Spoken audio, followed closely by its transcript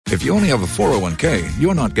If you only have a 401k,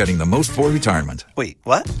 you're not getting the most for retirement. Wait,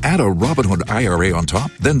 what? Add a Robinhood IRA on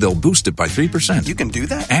top, then they'll boost it by 3%. You can do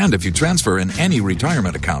that? And if you transfer in any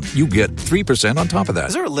retirement account, you get 3% on top of that.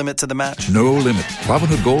 Is there a limit to the match? No limit.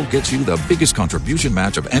 Robinhood Gold gets you the biggest contribution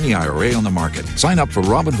match of any IRA on the market. Sign up for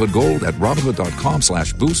Robinhood Gold at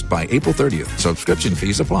Robinhood.com/boost by April 30th. Subscription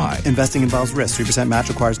fees apply. Investing involves risk. 3% match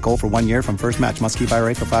requires gold for 1 year from first match. Must keep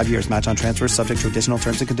IRA for 5 years. Match on transfers subject to additional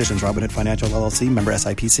terms and conditions. Robinhood Financial LLC, member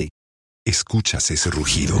SIPC. Escuchas ese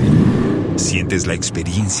rugido. Sientes la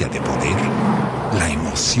experiencia de poder, la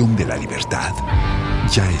emoción de la libertad.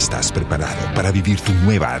 Ya estás preparado para vivir tu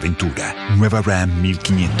nueva aventura. Nueva Ram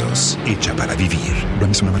 1500, hecha para vivir.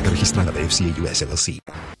 Ram es una marca registrada de FCA US LLC.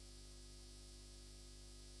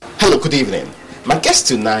 Hello, good evening. My guest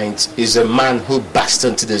tonight is a man who burst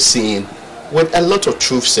into the scene with a lot of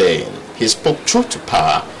truth saying. He spoke truth to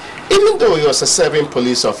power, even though he was a serving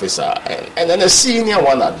police officer and then a senior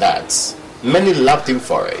one at that. Many loved him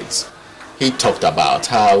for it. He talked about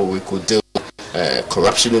how we could deal with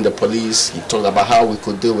corruption in the police. He talked about how we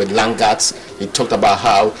could deal with landguards. He talked about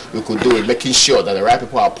how we could deal with making sure that the right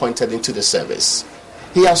people are appointed into the service.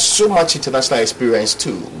 He has so much international experience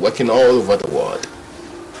too, working all over the world.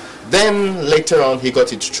 Then later on, he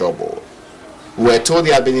got into trouble. We were told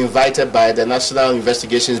he had been invited by the National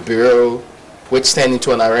Investigations Bureau, which turned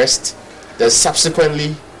into an arrest. Then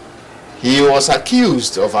subsequently, he was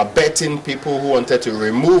accused of abetting people who wanted to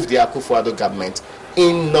remove the Akufo-Addo government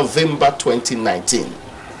in November 2019.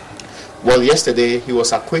 Well, yesterday, he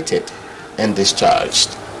was acquitted and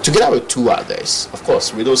discharged, together with 2 others. Of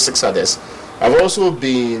course, with those 6 others, have also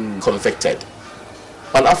been convicted.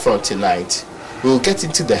 On our front tonight, we will get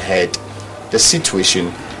into the head, the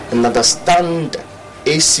situation, and understand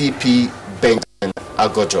ACP Benjamin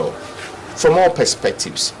Agordzo from all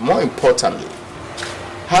perspectives. More importantly,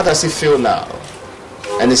 how does he feel now?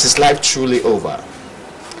 And is his life truly over?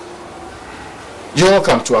 You're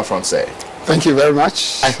welcome to our front, sir. Thank you very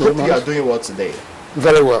much. I hope you are doing well today.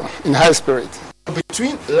 Very well, in high spirit.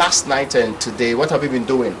 Between last night and today, what have you been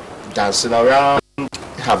doing? Dancing around,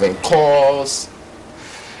 having calls,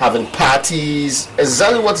 having parties?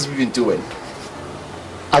 Exactly what have you been doing?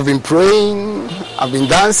 I've been praying, I've been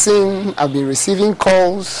dancing, I've been receiving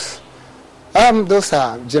calls. Those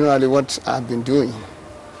are generally what I've been doing.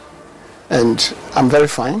 And I'm very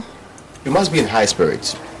fine. You must be in high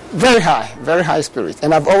spirits. Very high spirit.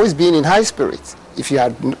 And I've always been in high spirit. If you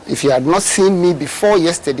had not seen me before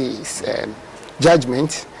yesterday's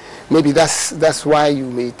judgment, maybe that's why you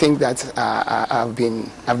may think that I've been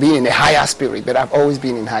in a higher spirit, but I've always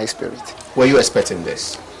been in high spirit. Were you expecting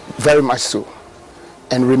this? Very much so.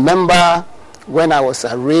 And remember when I was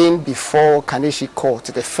arraigned before Kaneshi Court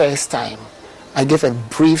the first time, I gave a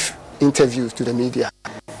brief interview to the media.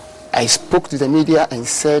 I spoke to the media and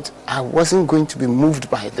said I wasn't going to be moved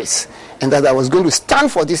by this, and that I was going to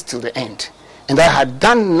stand for this till the end, and I had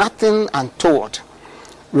done nothing untoward.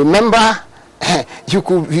 Remember, I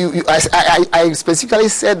specifically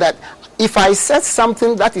said that if I said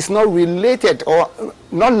something that is not related or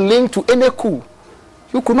not linked to any coup,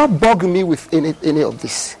 you could not bug me with any of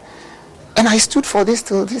this. And I stood for this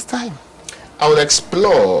till this time. I will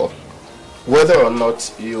explore whether or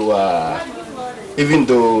not you are, even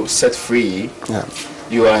though set free,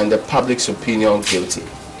 you are in the public's opinion guilty.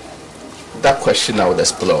 That question I would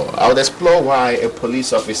explore. I would explore why a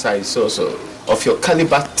police officer is also of your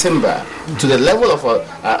caliber timber to the level of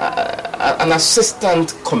an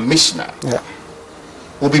assistant commissioner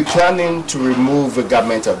will be planning to remove the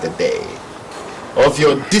government of the day. Of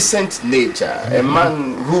your decent nature, a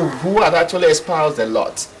man who had actually espoused a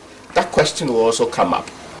lot. That question will also come up.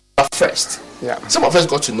 But first, some of us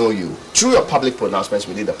got to know you through your public pronouncements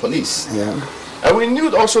within the police. And we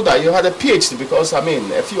knew also that you had a PhD because, a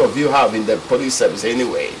few of you have in the police service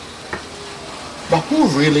anyway. But who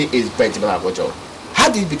really is Benjamin Agordzo? How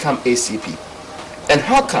did he become ACP? And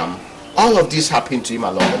how come all of this happened to him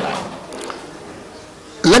along the line?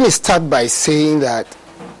 Let me start by saying that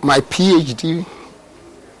my PhD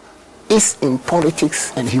is in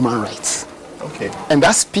politics and human rights. Okay. And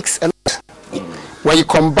that speaks a lot. When you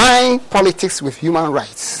combine politics with human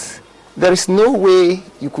rights, there is no way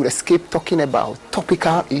you could escape talking about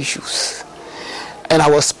topical issues. And I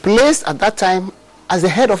was placed at that time as the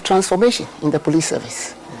head of transformation in the police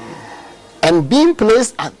service. And being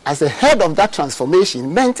placed as the head of that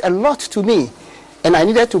transformation meant a lot to me. And I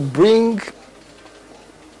needed to bring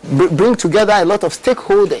together a lot of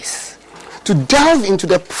stakeholders to delve into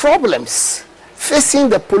the problems facing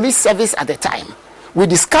the police service at the time. We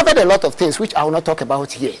discovered a lot of things which I will not talk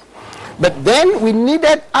about here. But then we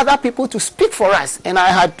needed other people to speak for us. And I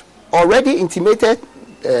had already intimated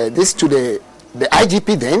this to the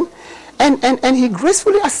IGP then, and he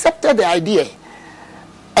gracefully accepted the idea.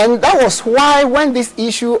 And that was why when this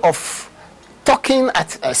issue of speaking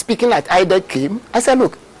at IDEC came, I said,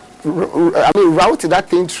 look, route that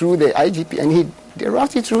thing through the IGP, and they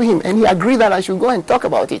routed through him, and he agreed that I should go and talk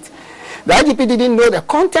about it. The IGP didn't know the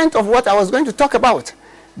content of what I was going to talk about,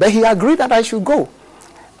 but he agreed that I should go.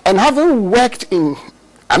 And having worked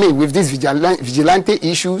with these vigilante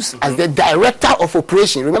issues as the director of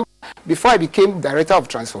operations, remember, before I became director of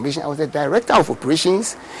transformation, I was the director of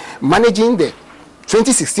operations, managing the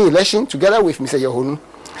 2016 election together with Mr. Yehonu.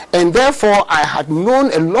 And therefore, I had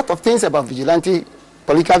known a lot of things about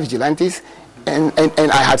political vigilantes, and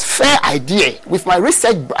I had fair idea. With my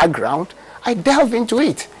research background, I delved into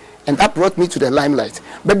it, and that brought me to the limelight.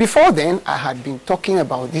 But before then, I had been talking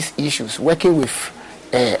about these issues, working with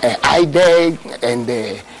IDEC and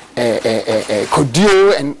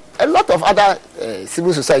CODIO and a lot of other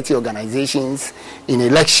civil society organizations in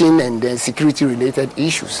election and security-related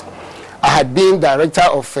issues. I had been director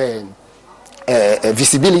of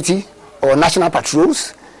visibility or national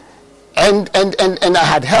patrols, and I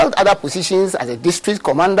had held other positions as a district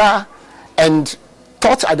commander and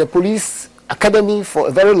taught at the police academy for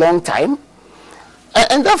a very long time,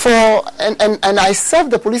 and therefore I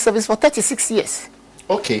served the police service for 36 years.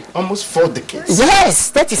 Okay, almost 4 decades.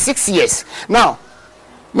 Yes, 36 years. Now,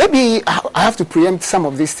 maybe I have to preempt some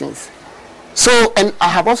of these things. So, and I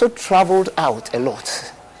have also traveled out a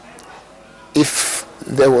lot. If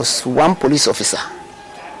there was one police officer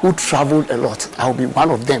who traveled a lot, I'll be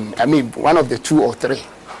one of them. One of the 2 or 3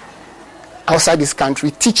 outside this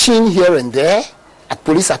country, teaching here and there at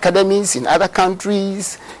police academies in other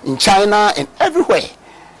countries, in China and everywhere.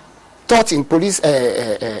 Taught in police,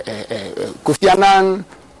 Kofi Annan,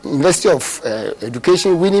 University of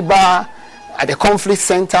Education, Winneba, at the Conflict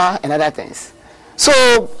Center and other things.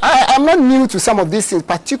 So I'm not new to some of these things,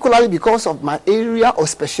 particularly because of my area of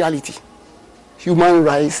speciality. Human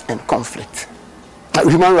rights and conflict,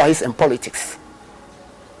 human rights and politics.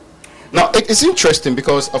 Now, it's interesting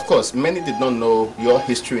because, of course, many did not know your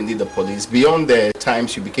history in the police beyond the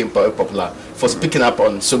times you became very popular for speaking up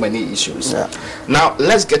on so many issues. Yeah. Now,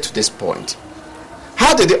 let's get to this point.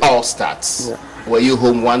 How did it all start? Yeah. Were you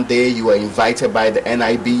home one day, you were invited by the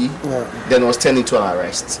NIB, then was turned into an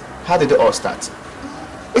arrest? How did it all start?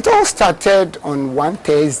 It all started on one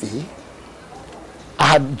Thursday. I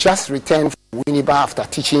had just returned from Winneba after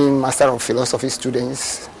teaching Master of Philosophy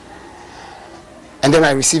students. And then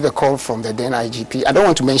I received a call from the then IGP. I don't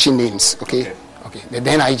want to mention names, okay? The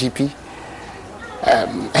then IGP.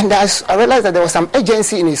 And I realized that there was some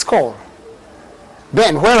urgency in his call.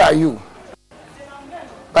 Ben, where are you?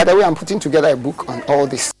 By the way, I'm putting together a book on all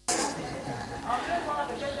this.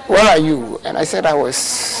 Where are you? And I said I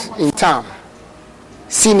was in town.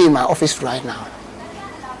 See me in my office right now.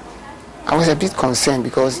 I was a bit concerned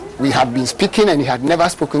because we had been speaking and he had never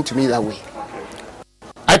spoken to me that way.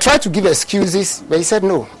 I tried to give excuses, but he said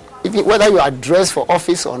no. Whether you are dressed for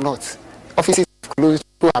office or not, offices closed,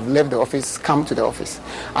 people have left the office, come to the office.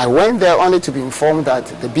 I went there only to be informed that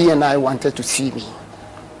the BNI wanted to see me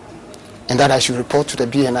and that I should report to the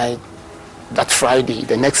BNI that Friday,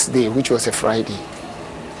 the next day, which was a Friday.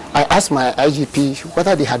 I asked my IGP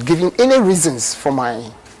whether they had given any reasons for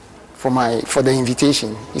the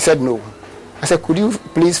invitation. He said no. I said, could you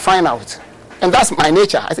please find out? And that's my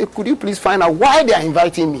nature. I said, could you please find out why they are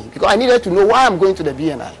inviting me? Because I needed to know why I'm going to the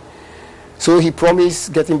BNI. So he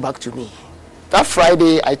promised getting back to me. That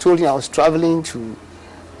Friday, I told him I was traveling to,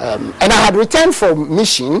 and I had returned from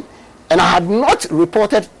mission, and I had not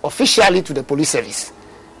reported officially to the police service.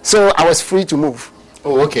 So I was free to move.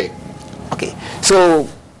 Oh, okay. Okay. So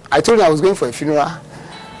I told him I was going for a funeral.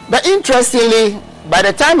 But interestingly, by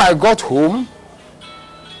the time I got home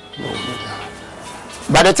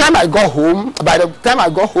at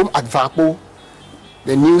Vapo,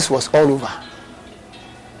 the news was all over.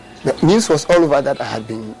 The news was all over that I had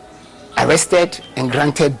been arrested and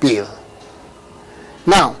granted bail.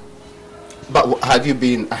 Now, but have you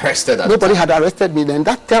been arrested? Nobody had arrested me then.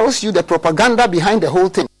 That tells you the propaganda behind the whole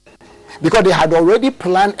thing. Because they had already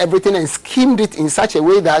planned everything and schemed it in such a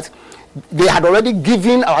way that they had already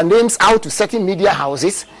given our names out to certain media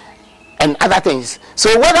houses and other things.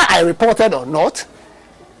 So whether I reported or not,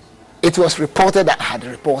 it was reported that I had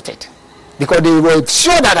reported. Because they were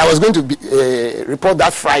sure that I was going to report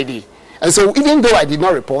that Friday. And so even though I did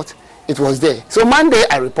not report, it was there. So Monday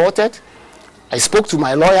I reported. I spoke to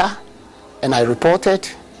my lawyer and I reported.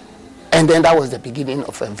 And then that was the beginning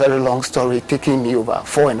of a very long story, taking me over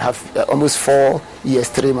almost 4 years,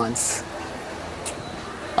 3 months.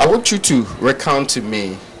 I want you to recount to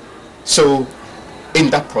me. So in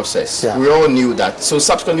that process, Yeah. we all knew that. So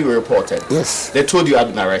subsequently we reported. Yes. They told you had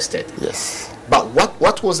been arrested. Yes. But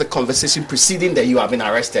what was the conversation preceding that you have been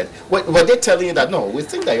arrested? Were they telling you that, no, we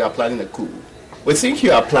think that you are planning a coup? We think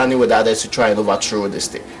you are planning with others to try and overthrow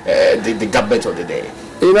the government of the day?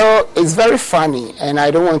 You know, it's very funny, and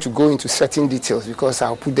I don't want to go into certain details because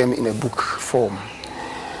I'll put them in a book form.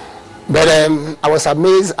 But I was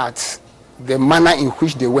amazed at the manner in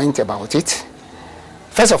which they went about it.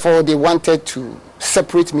 First of all, they wanted to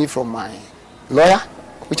separate me from my lawyer,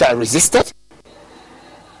 which I resisted.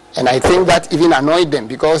 And I think that even annoyed them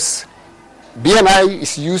because BNI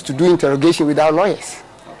is used to do interrogation without lawyers.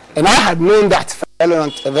 And I had known that for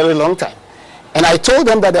a very long time. And I told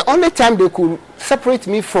them that the only time they could separate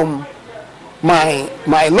me from my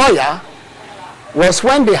lawyer was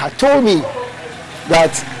when they had told me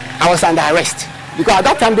that I was under arrest. Because at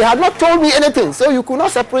that time they had not told me anything, so you could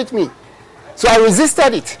not separate me. So I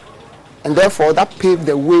resisted it. And therefore that paved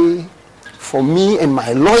the way for me and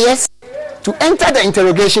my lawyers to enter the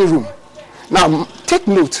interrogation room. Now take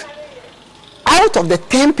note, out of the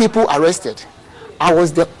 10 people arrested, I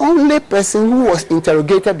was the only person who was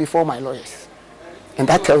interrogated before my lawyers. And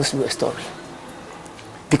that tells you a story.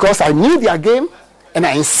 Because I knew their game and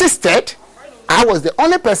I insisted, I was the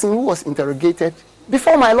only person who was interrogated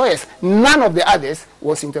before my lawyers. None of the others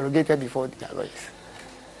was interrogated before their lawyers.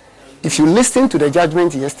 If you listen to the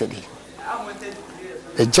judgment yesterday,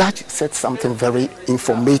 the judge said something very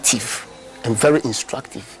informative and very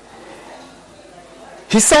instructive.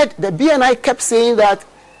 He said the BNI kept saying that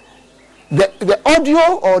the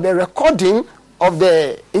audio or the recording of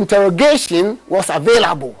the interrogation was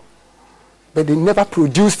available, but they never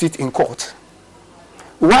produced it in court.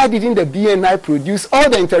 Why didn't the BNI produce all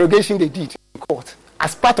the interrogation they did in court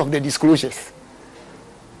as part of the disclosures?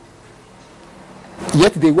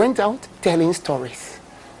 Yet they went out telling stories.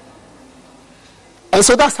 And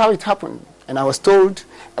so that's how it happened. And I was told,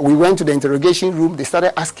 we went to the interrogation room, they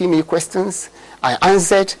started asking me questions, I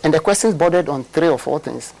answered, and the questions bordered on 3 or 4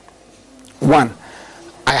 things. One,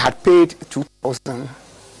 I had paid 2,000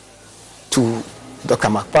 to Dr.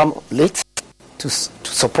 Makpam late to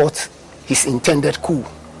support his intended coup.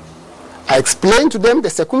 I explained to them the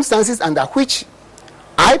circumstances under which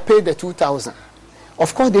I paid the 2,000.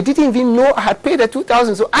 Of course, they didn't even know I had paid the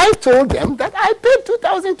 2,000, so I told them that I paid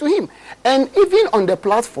 2,000 to him. And even on the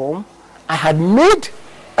platform, I had made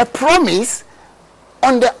a promise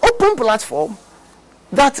on the open platform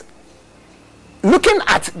that looking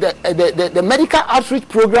at the medical outreach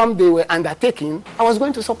program they were undertaking, I was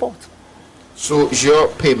going to support. So your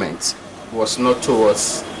payment was not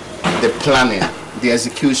towards the planning, the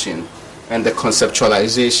execution, and the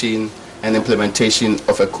conceptualization and implementation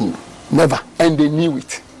of a coup? Never. And they knew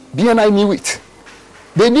it. BNI knew it.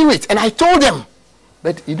 They knew it. And I told them.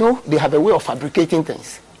 But you know, they have a way of fabricating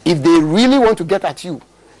things. If they really want to get at you,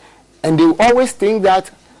 and they always think that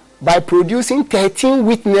by producing 13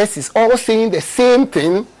 witnesses all saying the same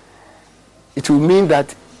thing, it will mean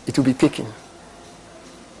that it will be taken.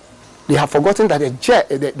 They have forgotten that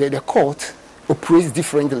the court operates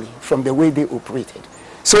differently from the way they operated.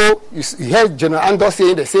 So you heard General Andor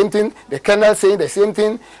saying the same thing, the Colonel saying the same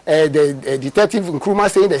thing, the Detective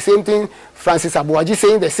Nkrumah saying the same thing, Francis Abuaji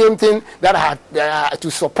saying the same thing, that I had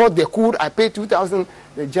to support the coup, I paid 2,000.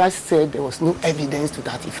 The judge said there was no evidence to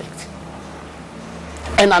that effect.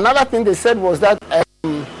 And another thing they said was that,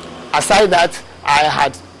 aside that, I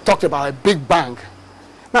had talked about a big bang.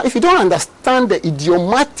 Now, if you don't understand the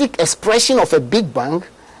idiomatic expression of a big bang,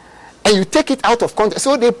 and you take it out of context,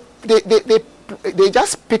 so they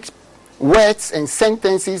just picked words and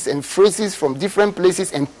sentences and phrases from different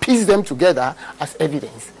places and pieced them together as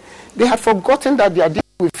evidence. They had forgotten that they are dealing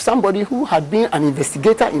with somebody who had been an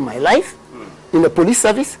investigator in my life, in the police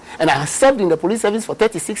service, and I have served in the police service for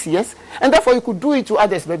 36 years, and therefore you could do it to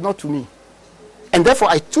others, but not to me. And therefore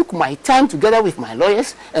I took my time together with my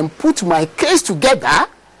lawyers and put my case together,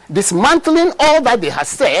 dismantling all that they had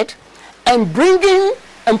said, and bringing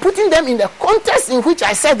and putting them in the context in which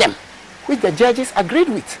I said them, which the judges agreed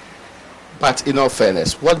with. But in all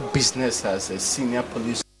fairness, what business has a senior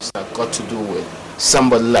police officer got to do with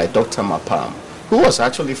somebody like Dr. Mapam, who was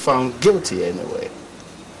actually found guilty anyway?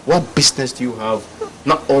 What business do you have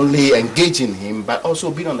not only engaging him, but also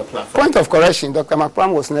being on the platform? Point of correction, Dr.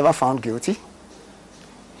 Mapam was never found guilty.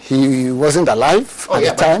 He wasn't alive at the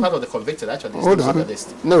time. But he's part of the convicted, actually. Hold on.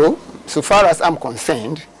 No, so far as I'm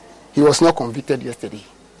concerned, he was not convicted yesterday.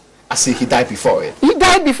 I see, he died before it. He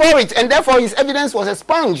died before it, and therefore his evidence was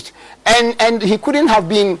expunged. And he couldn't have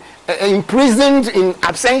been imprisoned in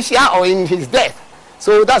absentia or in his death.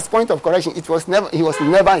 So that's point of correction. He was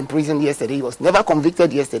never in prison yesterday. He was never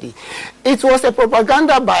convicted yesterday. It was a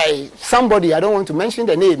propaganda by somebody, I don't want to mention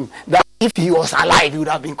the name, that if he was alive, he would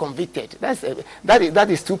have been convicted. That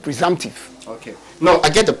is too presumptive. Okay. No, I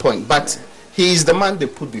get the point, but he is the man they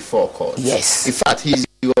put before court. Yes. In fact, he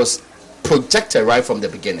was projected right from the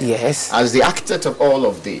beginning. Yes. As the architect of all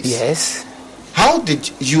of this. Yes. How did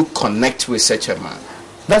you connect with such a man?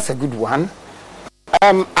 That's a good one.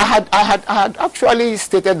 I had actually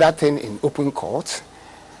stated that thing in open court.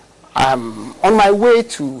 On my way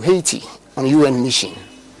to Haiti on UN mission.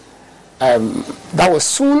 That was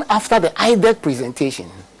soon after the IDEC presentation.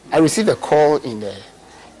 I received a call in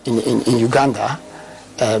Uganda,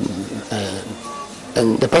 and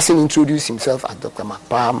the person introduced himself as Dr.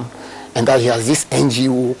 McPalm, and that he has this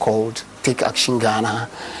NGO called Take Action Ghana,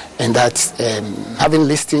 and that having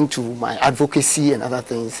listened to my advocacy and other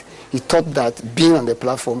things, he thought that being on the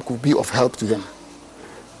platform could be of help to them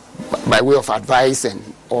by way of advice and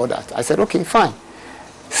all that. I said, okay, fine.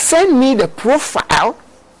 Send me the profile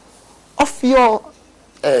of your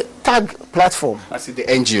tag platform. I see the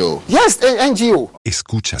NGO. Yes, the NGO.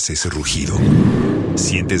 Escuchas ese rugido.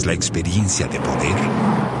 Sientes la experiencia de poder,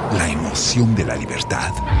 la emoción de la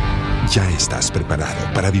libertad. Ya estás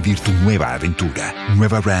preparado para vivir tu nueva aventura.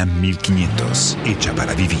 Nueva Ram 1500, hecha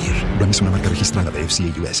para vivir. Ram es una marca registrada de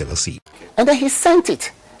FCA US LLC. And then he sent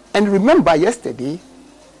it. And remember yesterday,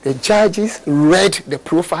 the judges read the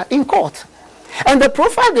profile in court. And the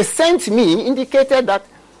profile they sent me indicated that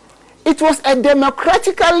it was a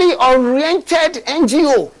democratically oriented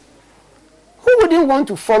NGO. Who wouldn't want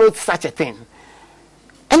to follow such a thing?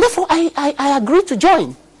 And therefore, I agreed to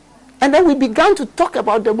join. And then we began to talk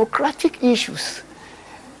about democratic issues.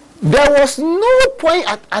 There was no point,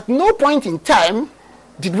 at no point in time,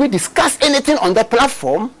 did we discuss anything on the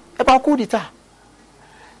platform about coup d'etat.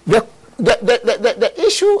 The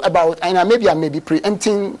issue about, and maybe I may be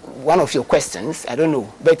preempting one of your questions, I don't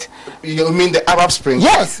know, but... You mean the Arab Spring?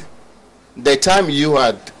 Yes. The time you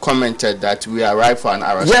had commented that we arrived for an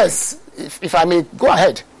Arab Yes, Spring. if I may go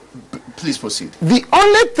ahead. Please proceed. The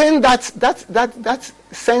only thing that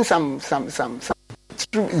sends some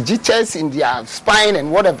jitters in their spine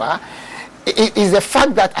and whatever is the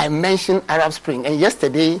fact that I mentioned Arab Spring. And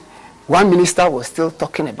yesterday, one minister was still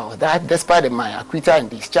talking about that, despite my acquitted and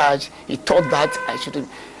discharged. He thought that I shouldn't.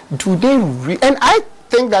 Do they? And I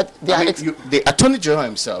think that they are. The Attorney General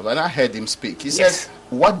himself, and I heard him speak. He Yes. said,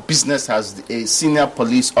 "What business has a senior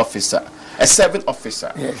police officer, a serving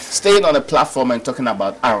officer, staying on a platform and talking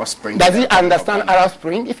about Arab Spring?" Does he understand Arab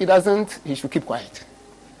Spring? If he doesn't, he should keep quiet.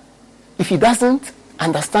 If he doesn't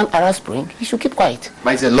understand Arab Spring, he should keep quiet.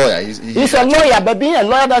 But he's a lawyer. He's a lawyer, but being a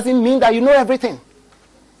lawyer doesn't mean that you know everything.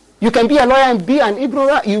 You can be a lawyer and be an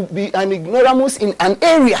ignoramus in an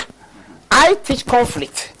area. I teach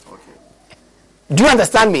conflict. Do you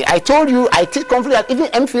understand me? I told you I teach conflict at even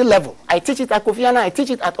MPhil level. I teach it at Kofi Annan, I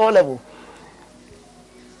teach it at all level.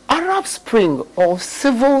 Arab Spring or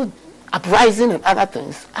civil uprising and other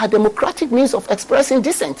things are democratic means of expressing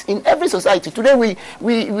dissent in every society. Today we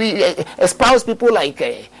espouse people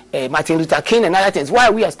like Martin Luther King and other things. Why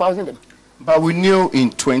are we espousing them? But we knew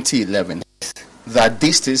in 2011 that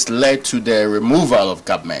this led to the removal of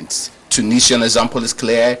governments. Tunisian example is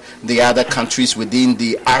clear. The other countries within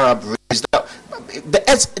the Arab race,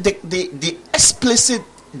 the explicit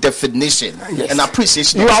definition and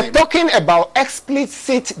appreciation. You are talking about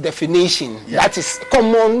explicit definition. That is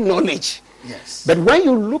common knowledge. Yes. But when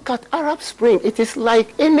you look at Arab Spring, it is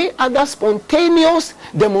like any other spontaneous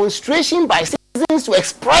demonstration by citizens to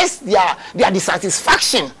express their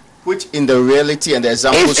dissatisfaction. Which in the reality and the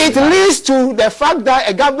examples... It leads to the fact that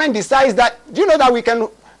a government decides that, do you know that we can...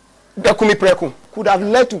 The Kumi Preku could have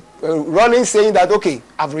led to Rawlings saying that, okay,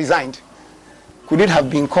 I've resigned. Could it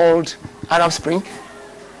have been called Arab Spring?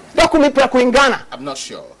 The Kumi Preku in Ghana... I'm not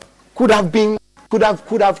sure. Could have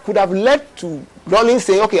led to Rawlings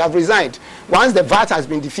saying, okay, I've resigned. Once the VAT has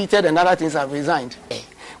been defeated and other things have resigned.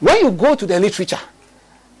 When you go to the literature,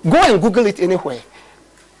 go and Google it anywhere.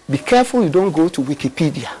 Be careful you don't go to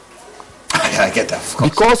Wikipedia. I get that, of course.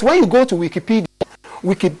 Because when you go to Wikipedia,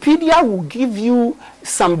 Wikipedia will give you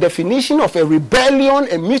some definition of a rebellion,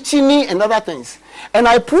 a mutiny, and other things. And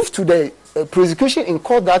I proved to the prosecution in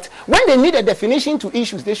court that when they need a definition to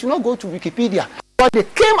issues, they should not go to Wikipedia. But they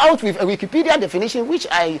came out with a Wikipedia definition, which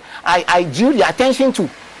I drew the attention to.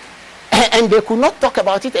 And they could not talk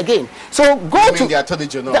about it again. So go to the Attorney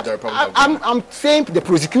General of the Republic of Ghana. I'm saying the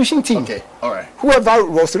prosecution team. Okay, all right. Whoever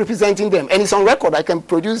was representing them, and it's on record. I can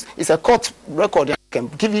produce. It's a court record. can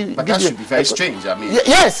give you. But that should be very strange. I mean,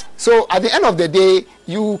 yes. So at the end of the day,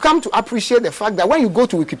 you come to appreciate the fact that when you go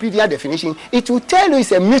to Wikipedia definition, it will tell you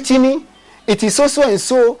it's a mutiny. It is so and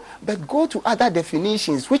so. But go to other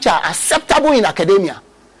definitions which are acceptable in academia,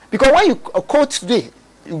 because when you quote today,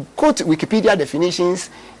 you quote Wikipedia definitions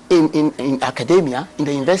in academia, in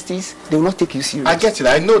the universities, they will not take you serious. I get it.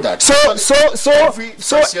 I know that. So every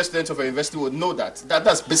first-year student of a university would know that.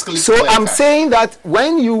 That's basically. So I'm saying that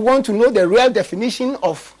when you want to know the real definition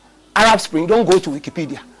of Arab Spring, don't go to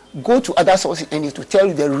Wikipedia. Go to other sources and it will tell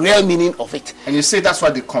you the real meaning of it. And you say that's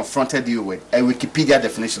what they confronted you with, a Wikipedia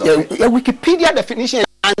definition of it. A Wikipedia definition,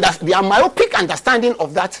 and their myopic understanding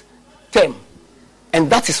of that term. And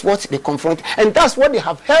that is what they confront. And that's what they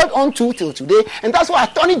have held on to till today. And that's what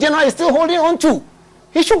Attorney General is still holding on to.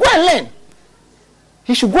 He should go and learn.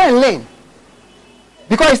 He should go and learn.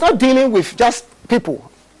 Because he's not dealing with just people.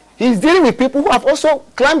 He's dealing with people who have also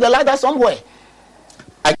climbed the ladder somewhere.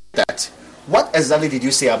 I get that. What exactly did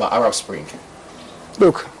you say about Arab Spring?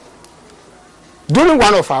 Look, during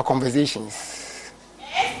one of our conversations,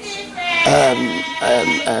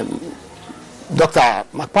 Dr.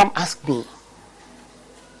 McPam asked me,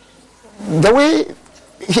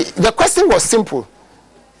 the question was simple.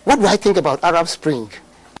 What do I think about Arab Spring?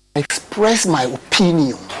 I expressed my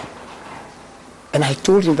opinion. And I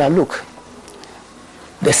told him that, look,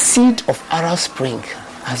 the seed of Arab Spring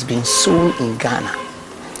has been sown in Ghana.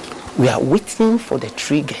 We are waiting for the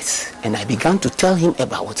triggers. And I began to tell him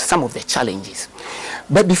about some of the challenges.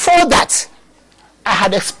 But before that, I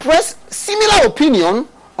had expressed similar opinion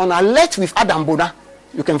on Alert with Adam Bona.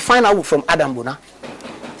 You can find out from Adam Bona.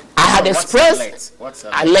 I had expressed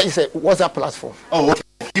Alert is a WhatsApp platform. Oh, okay.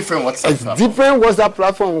 Different WhatsApp platform. Different WhatsApp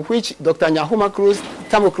platform in which Dr. Nyahuma Cruz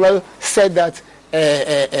Tamokla said that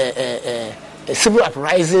a civil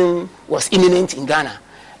uprising was imminent in Ghana.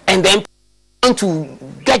 And then to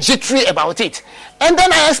get jittery about it. And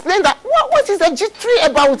then I explained that what is the jittery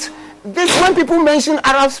about this when people mention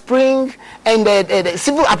Arab Spring and the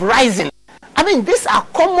civil uprising? I mean, these are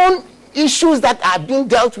common issues that are being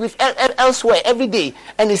dealt with elsewhere every day,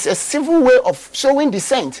 and it's a civil way of showing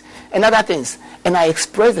dissent and other things. And I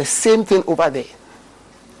express the same thing over there.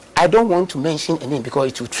 I don't want to mention a name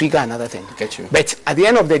because it will trigger another thing. Get you. But at the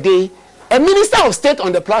end of the day, a minister of state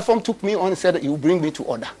on the platform took me on and said that he will bring me to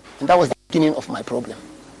order. And that was the beginning of my problem.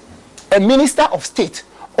 A minister of state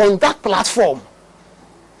on that platform.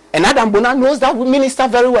 And Adam Bona knows that minister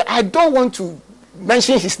very well. I don't want to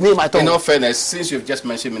mention his name at all. In all fairness, since you've just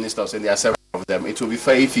mentioned ministers and there are several of them, it will be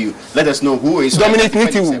fair if you let us know who is Dominic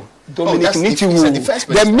Nitiwu.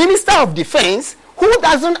 The Minister of Defense, who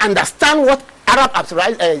doesn't understand what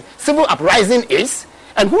civil uprising is,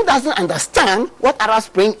 and who doesn't understand what Arab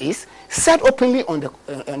Spring is, said openly on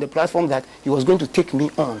the platform that he was going to take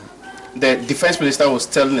me on. The defense minister was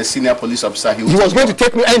telling a senior police officer he was going to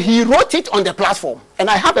take me, and he wrote it on the platform, and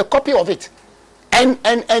I have a copy of it. And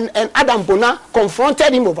Adam Bona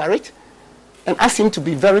confronted him over it and asked him to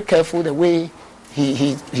be very careful the way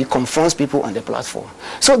he confronts people on the platform.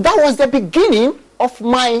 So that was the beginning of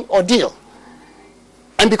my ordeal.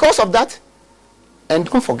 And because of that, and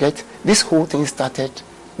don't forget, this whole thing started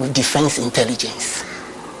with defense intelligence.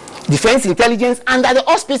 Defense intelligence under the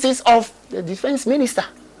auspices of the defense minister.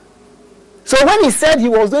 So when he said he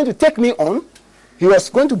was going to take me on, he was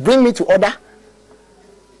going to bring me to order,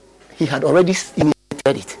 he had already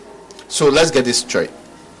initiated it. So let's get this straight.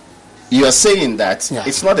 You are saying that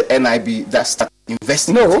it's not the NIB that started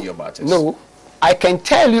investigating your matters. No, I can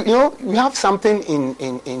tell you. You know, we have something in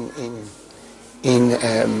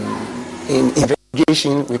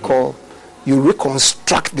investigation we call you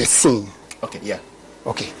reconstruct the scene. Okay. Yeah.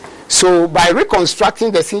 Okay. So by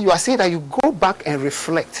reconstructing the scene, you are saying that you go back and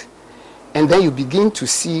reflect, and then you begin to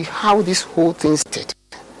see how this whole thing started,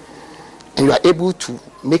 and you are able to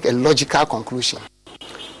make a logical conclusion.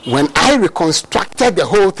 When I reconstructed the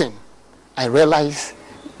whole thing, I realized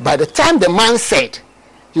by the time the man said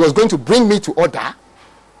he was going to bring me to order,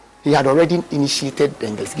 he had already initiated the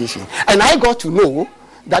investigation. And I got to know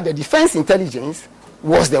that the defense intelligence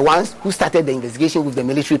was the ones who started the investigation with the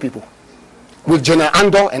military people, with General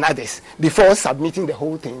Andor and others, before submitting the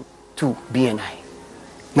whole thing to BNI.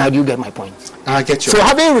 Now do you get my point? I get you. So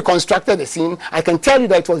having reconstructed the scene, I can tell you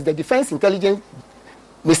that it was the defense intelligence,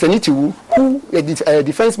 Mr. Nitiwu, the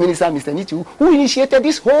defense minister, Mr. Nitiwu, who initiated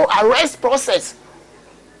this whole arrest process.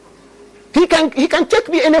 He can take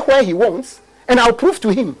me anywhere he wants, and I'll prove to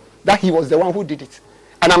him that he was the one who did it.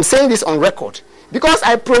 And I'm saying this on record because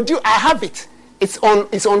I have it. It's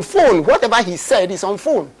on phone. Whatever he said is on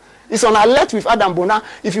phone. It's on Alert with Adam Bona.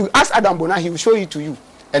 If you ask Adam Bona, he will show it to you.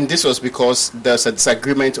 And this was because there's a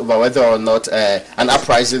disagreement over whether or not an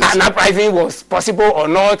uprising was possible or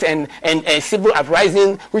not, and a civil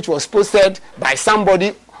uprising which was posted by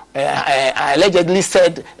somebody allegedly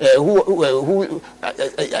said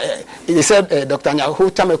they said Dr. Nyaho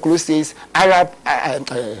Tamakulu says Arab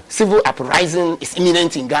civil uprising is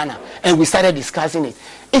imminent in Ghana, and we started discussing it.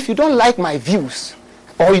 If you don't like my views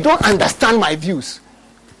or you don't understand my views,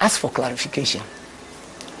 ask for clarification.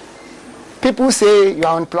 People say you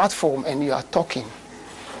are on platform and you are talking.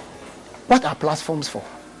 What are platforms for?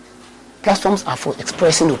 Platforms are for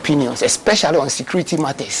expressing opinions, especially on security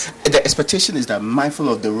matters. The expectation is that mindful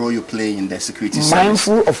of the role you play in the security service.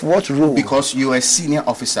 Mindful of what role? Because you are a senior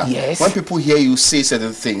officer. Yes. When people hear you say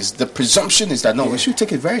certain things, the presumption is that we should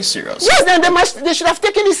take it very serious. Yes, then they should have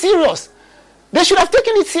taken it serious. They should have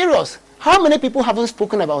taken it serious. How many people haven't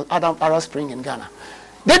spoken about Arab Spring in Ghana?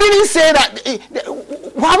 They didn't say that.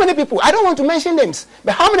 How many people? I don't want to mention names,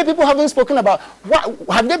 but how many people haven't spoken about?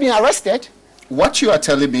 Have they been arrested? What you are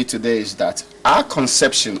telling me today is that our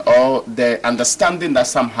conception or the understanding that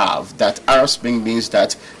some have that Arab Spring means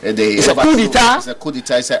that it's a coup d'etat. It's a coup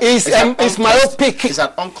d'etat. It's myopic. It's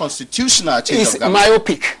an unconstitutional change of government.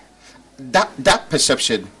 Myopic. That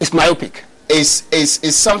perception is myopic. Is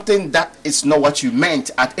something that is not what you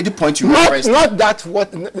meant at any point you not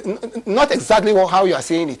exactly how you are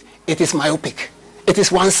saying it. It is myopic. It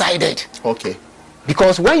is one-sided. Okay.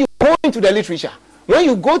 Because when you go into the literature, when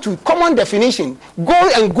you go to common definition,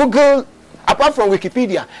 go and Google apart from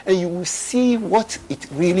Wikipedia, and you will see what it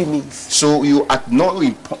really means. So you at no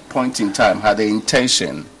point in time had the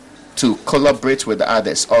intention to collaborate with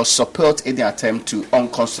others or support any attempt to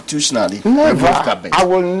unconstitutionally remove government? I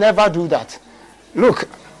will never do that. Look,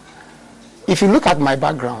 if you look at my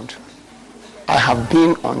background, I have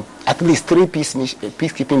been on at least 3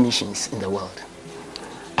 peacekeeping missions in the world.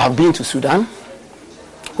 I've been to Sudan,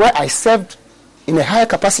 where I served in a higher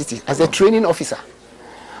capacity as a training officer.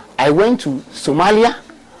 I went to Somalia,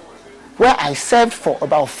 where I served for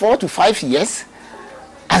about 4 to 5 years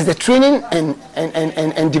as the training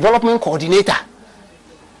and development coordinator.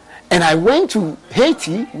 And I went to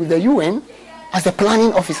Haiti with the UN as a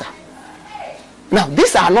planning officer. Now,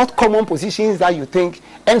 these are not common positions that you think.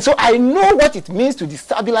 And so I know what it means to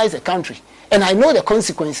destabilize a country. And I know the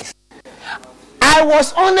consequences. I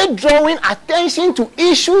was only drawing attention to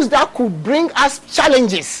issues that could bring us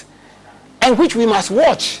challenges and which we must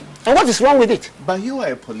watch. And what is wrong with it? But you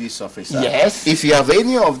are a police officer. Yes. If you have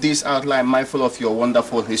any of these outline mindful of your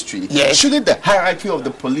wonderful history, yes, shouldn't the hierarchy of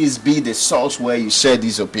the police be the source where you share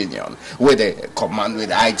this opinion? With the command, with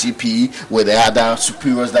the IGP, with the other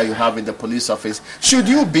superiors that you have in the police office? Should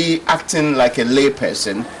you be acting like a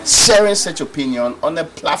layperson, sharing such opinion on a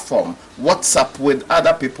platform, WhatsApp, with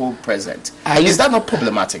other people present? Is that not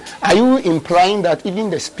problematic? Are you implying that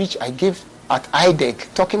even the speech I gave at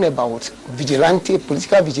IDEC talking about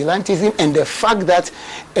political vigilantism, and the fact that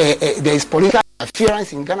there is political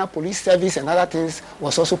interference in Ghana Police Service and other things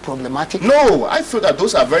was also problematic? No, I feel that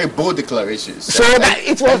those are very bold declarations. So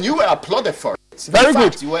and you were applauded for it. Very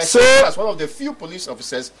good. You were as one of the few police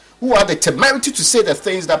officers who had the temerity to say the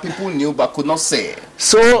things that people knew but could not say.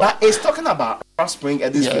 But it's talking about Spring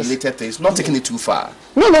and these related things, not taking it too far.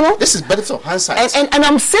 No. This is benefit of hindsight. And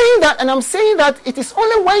I'm saying that it is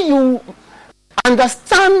only when you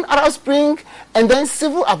understand Arab Spring and then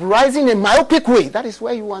civil uprising in a myopic way, that is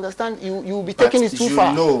where you understand you will be taking it too far.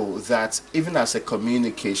 You know that even as a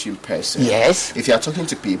communication person, yes, if you are talking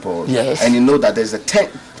to people, yes, and you know that there's a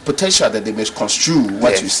potential that they misconstrue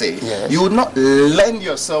what you say, you will not lend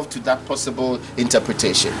yourself to that possible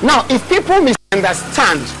interpretation. Now, if people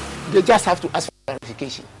misunderstand, they just have to ask for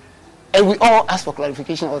clarification, and we all ask for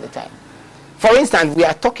clarification all the time. For instance, we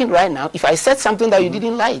are talking right now. If I said something that you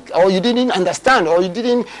didn't like, or you didn't understand, or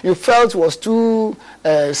you felt was too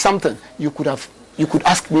something, you could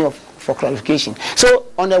ask me for clarification. So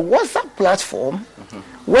on a WhatsApp platform,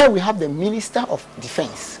 where we have the Minister of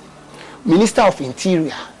Defense, Minister of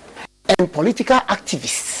Interior, and political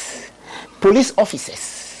activists, police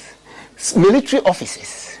officers, military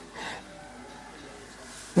officers,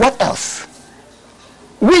 what else?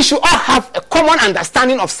 We should all have a common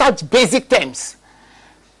understanding of such basic terms,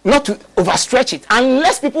 not to overstretch it,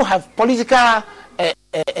 unless people have political,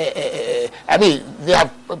 they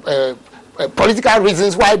have political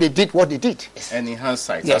reasons why they did what they did. And in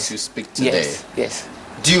hindsight, as you speak today, yes.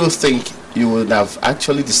 Do you think you would have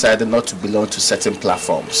actually decided not to belong to certain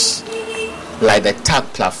platforms, like the TAG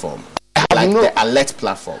platform, like the Alert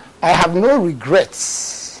platform? I have no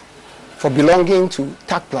regrets for belonging to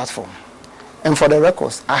TAG platform. And for the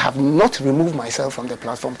records, I have not removed myself from the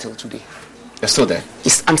platform till today. You're still there?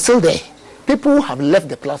 I'm still there. People who have left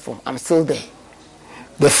the platform, I'm still there.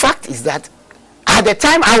 The fact is that at the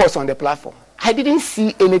time I was on the platform, I didn't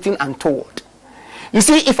see anything untoward. You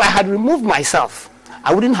see, if I had removed myself,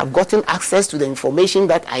 I wouldn't have gotten access to the information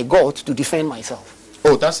that I got to defend myself.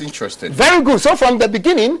 Oh, that's interesting. Very good. So from the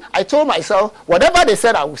beginning, I told myself, whatever they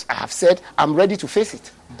said I have said, I'm ready to face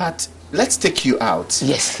it. But let's take you out.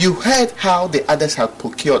 Yes. You heard how the others had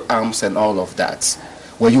procured arms and all of that.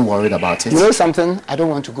 Were you worried about it? You know something? I don't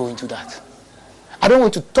want to go into that. I don't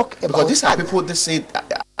want to talk about because these are people that say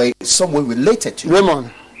somewhere related to you.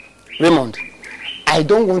 Raymond, I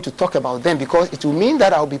don't want to talk about them because it will mean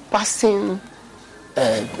that I'll be passing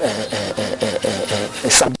a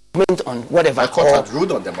subject on whatever. The court has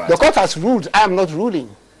ruled on them. The court has ruled. I am not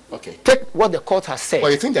ruling. Okay. Take what the court has said.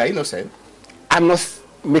 Well, you think they are innocent? I'm not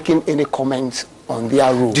making any comments on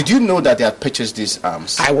their rule. Did you know that they had purchased these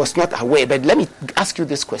arms? I was not aware, but let me ask you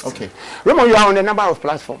this question. Okay. Raymond, you are on a number of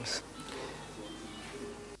platforms.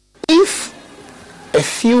 If a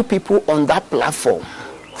few people on that platform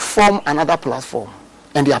form another platform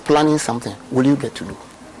and they are planning something, will you get to know?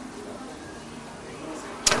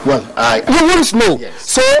 Well, you won't know. Yes.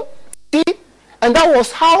 So, see, and that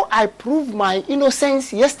was how I proved my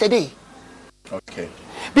innocence yesterday. Okay.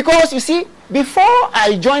 Because you see, before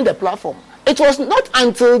I joined the platform, it was not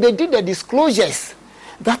until they did the disclosures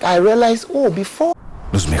that I realized, oh, before.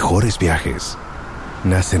 Los mejores viajes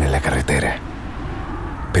nacen en la carretera,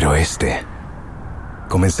 pero este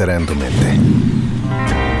comenzará en tu mente.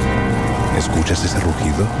 ¿Escuchas ese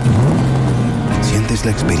rugido? ¿Sientes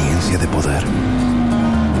la experiencia de poder?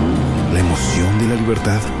 ¿La emoción de la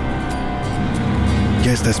libertad?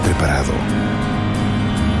 Ya estás preparado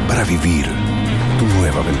para vivir tu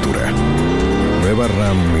nueva aventura. Nueva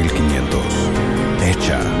RAM 1500.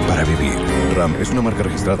 Hecha para vivir. RAM es una marca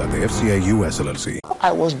registrada de FCI US LLC.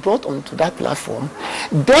 I was brought onto that platform.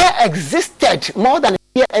 There existed more than a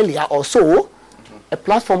year earlier or so a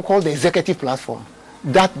platform called the Executive Platform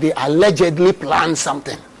that they allegedly planned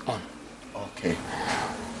something on. Okay.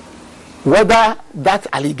 Whether that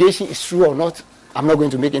allegation is true or not, I'm not going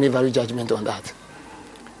to make any value judgment on that.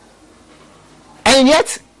 And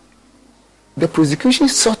yet, the prosecution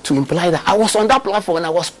sought to imply that I was on that platform and I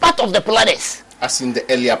was part of the planners. As in the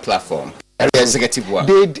earlier platform, the executive one.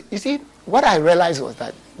 You see, what I realized was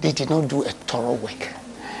that they did not do a thorough work.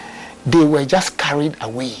 They were just carried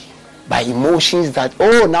away by emotions that,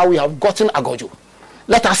 oh, now we have gotten Agordzo.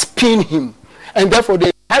 Let us pin him. And therefore,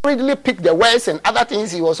 they hurriedly picked the words and other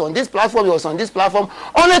things. He was on this platform, he was on this platform,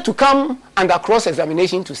 only to come under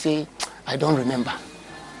cross-examination to say, I don't remember.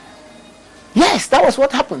 Yes, that was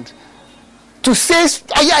what happened. To say,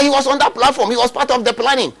 yeah, he was on that platform, he was part of the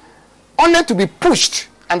planning, only to be pushed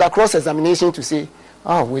under cross-examination to say,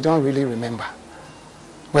 oh, we don't really remember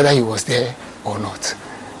whether he was there or not.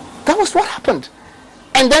 That was what happened.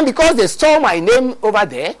 And then because they saw my name over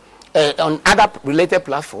there on other related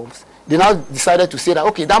platforms, they now decided to say that,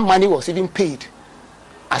 okay, that money was even paid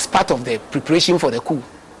as part of the preparation for the coup.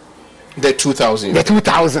 The 2,000. The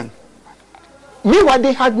 2,000. Meanwhile,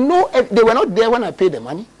 they were not there when I paid the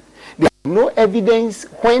money. They had no evidence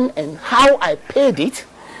when and how I paid it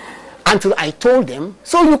until I told them.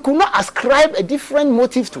 So you could not ascribe a different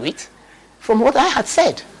motive to it from what I had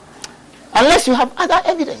said, unless you have other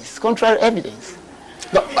evidence, contrary evidence.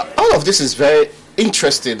 Now, all of this is very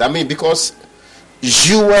interesting. I mean, because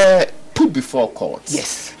you were put before court.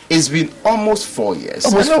 Yes. It's been almost 4 years.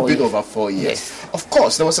 Almost a 4 bit years. Over 4 years. Yes. Of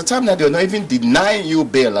course, there was a time that they were not even denying you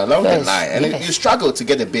bail along the line, and you struggled to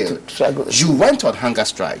get a bail. You went on hunger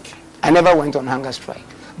strike. I never went on hunger strike.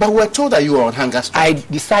 But we were told that you were on hunger strike.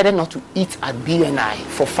 I decided not to eat at BNI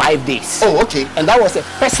for 5 days. Oh, okay. And that was a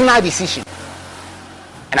personal decision.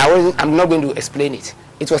 And I'm not going to explain it.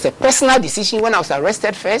 It was a personal decision. When I was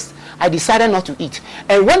arrested first, I decided not to eat.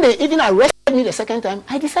 And when they even arrested me the second time,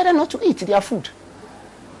 I decided not to eat their food.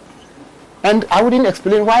 And I wouldn't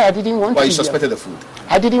explain why I didn't want to. Why you suspected the food?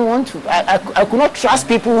 I didn't want to. I could not trust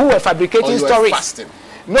people who were fabricating stories. Or you were fasting?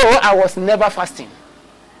 No, I was never fasting.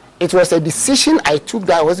 It was a decision I took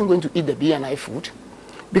that I wasn't going to eat the BNI food,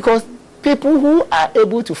 because people who are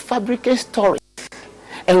able to fabricate stories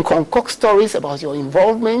and concoct stories about your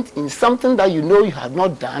involvement in something that you know you have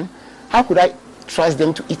not done, how could I trust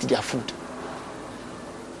them to eat their food?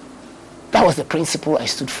 That was the principle I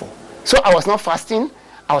stood for. So I was not fasting.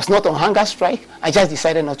 I was not on hunger strike. I just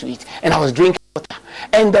decided not to eat. And I was drinking water.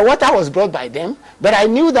 And the water was brought by them, but I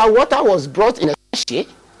knew that water was brought in a sachet,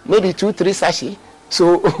 maybe 2-3 sachets.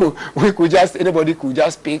 So anybody could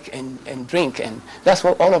just pick and drink. And that's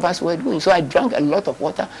what all of us were doing. So I drank a lot of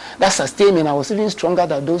water. That sustained me, and I was even stronger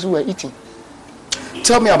than those who were eating.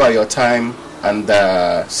 Tell me about your time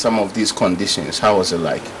under some of these conditions? How was it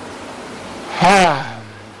like?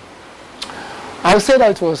 I would say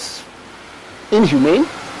that it was inhumane.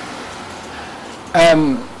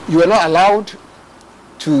 You were not allowed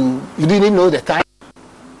to, you didn't know the time.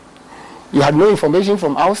 You had no information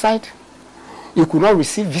from outside. You could not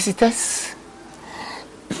receive visitors.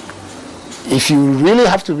 If you really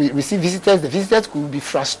have to receive visitors, the visitors could be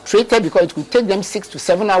frustrated because it could take them 6 to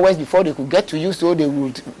 7 hours before they could get to you, so they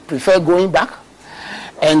would prefer going back.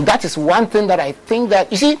 And that is one thing that I think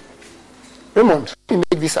that, you see, Raymond, let me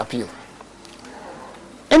make this appeal.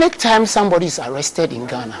 Anytime somebody is arrested in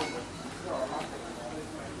Ghana,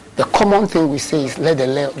 the common thing we say is let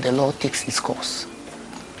the law take its course.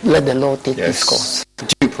 Let the law take its course.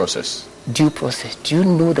 Due process. Due process. Do you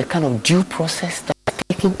know the kind of due process that is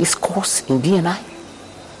taking its course in DNI?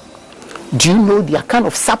 Do you know the kind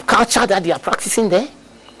of subculture that they are practicing there?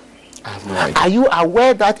 I have no idea. Are you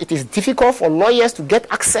aware that it is difficult for lawyers to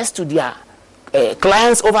get access to their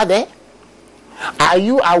clients over there? Are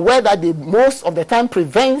you aware that they most of the time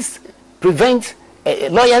prevent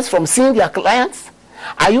lawyers from seeing their clients?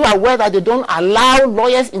 Are you aware that they don't allow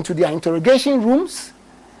lawyers into their interrogation rooms?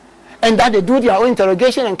 And that they do their own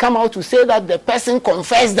interrogation and come out to say that the person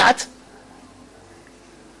confessed that?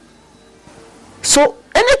 So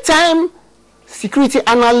anytime security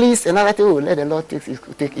analysts and other things will let the law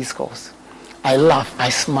take its course, I laugh, I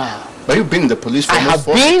smile. But you've been in the police for I have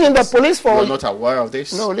been in the police for... You're not aware of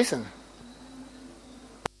this? No, listen.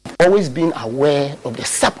 I've always been aware of the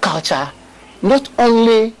subculture, not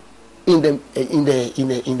only in the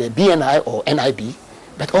BNI or NIB,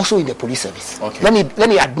 but also in the police service. Okay. Let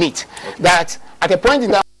me admit that at a point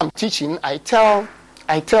in that I'm teaching, I tell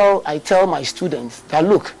my students that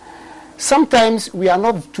look, sometimes we are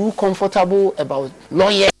not too comfortable about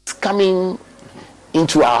lawyers coming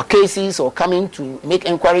into our cases or coming to make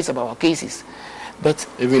inquiries about our cases. But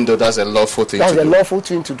even though that's a lawful thing that's a lawful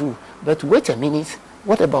thing to do. But wait a minute,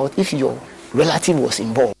 what about if your relative was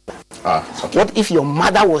involved? Okay. What if your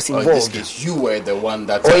mother was involved? Or in this case, you were the one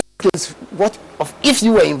that... Or in this case, what if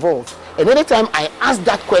you were involved? And any time I asked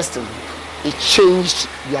that question, it changed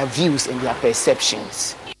their views and their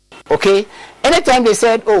perceptions. Okay? Anytime they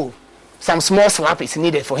said, oh, some small slap is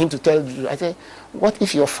needed for him to tell you, I said, what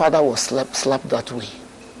if your father was slapped that way?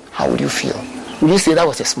 How would you feel? Would you say that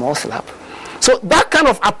was a small slap? So that kind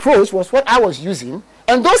of approach was what I was using,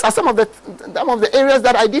 and those are some of the areas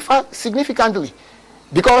that I differ significantly,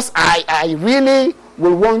 because I really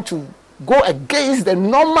will want to go against the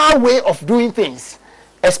normal way of doing things,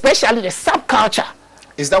 especially the subculture.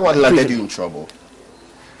 Is that what landed you in trouble?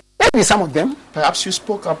 Maybe some of them. Perhaps you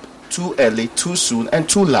spoke up too early, too soon, and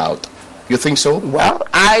too loud. You think so? Well,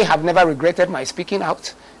 I have never regretted my speaking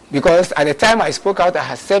out, because at the time I spoke out, I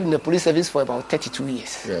had served in the police service for about 32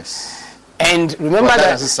 years. Yes. And remember that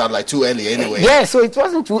doesn't sound like too early anyway. Yeah, so it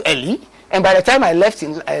wasn't too early. And by the time I left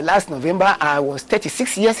in last November, I was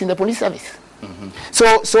 36 years in the police service.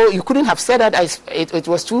 Mm-hmm. So you couldn't have said that it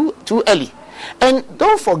was too early. And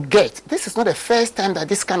don't forget, this is not the first time that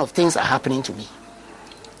this kind of things are happening to me.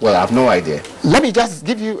 Well, I have no idea. Let me just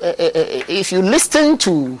give you, if you listen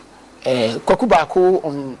to Kwakubako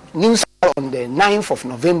on news on the 9th of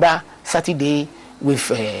November, Saturday, with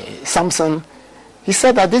Samson, he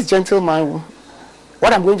said that this gentleman,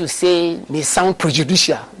 what I'm going to say may sound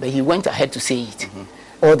prejudicial, but he went ahead to say it. Mm-hmm.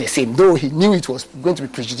 All the same, though he knew it was going to be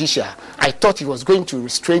prejudicial, I thought he was going to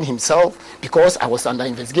restrain himself because I was under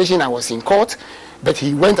investigation, I was in court, but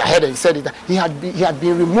he went ahead and said that he had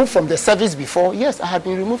been removed from the service before. Yes, I had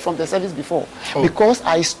been removed from the service before because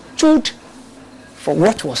I stood for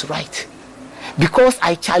what was right. Because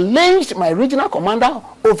I challenged my regional commander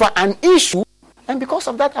over an issue, and because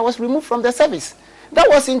of that, I was removed from the service. That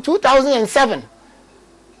was in 2007.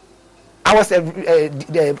 I was a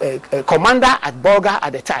commander at Bolga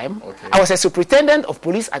at the time. Okay. I was a superintendent of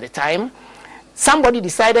police at the time. Somebody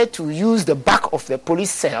decided to use the back of the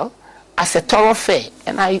police cell as a thoroughfare.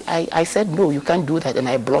 And I said, no, you can't do that. And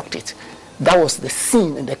I blocked it. That was the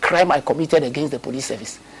sin and the crime I committed against the police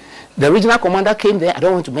service. The regional commander came there. I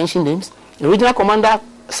don't want to mention names. The regional commander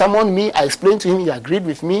summoned me. I explained to him. He agreed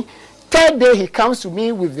with me. Third day, he comes to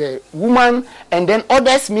me with the woman and then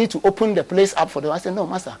orders me to open the place up for them. I said, no,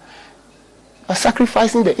 master. I was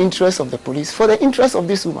sacrificing the interests of the police for the interest of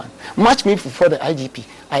this woman. Match me for the IGP.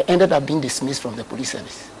 I ended up being dismissed from the police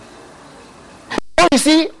service. So you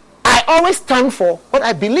see, I always stand for what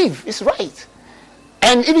I believe is right.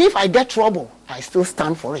 And even if I get trouble, I still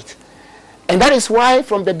stand for it. And that is why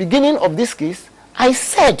from the beginning of this case, I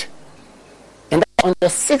said, and on the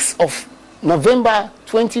 6th of November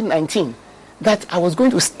 2019, that I was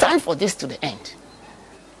going to stand for this to the end.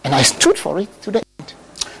 And I stood for it to the end.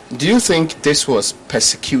 Do you think this was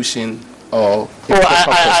persecution or...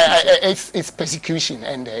 It's persecution.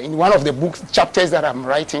 And in one of the chapters that I'm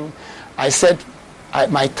writing, I said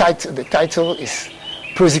the title is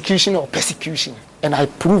Prosecution or Persecution. And I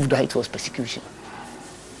proved that it was persecution.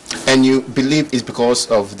 And you believe it's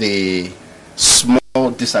because of the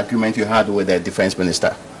small disagreement you had with the defense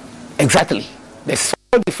minister? Exactly. The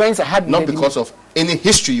small difference I had... Not because of any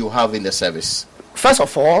history you have in the service? First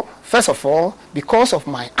of all, because of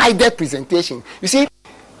my IDEC presentation. You see,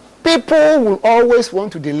 people will always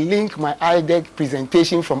want to delink my IDEC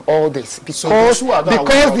presentation from all this because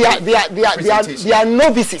they are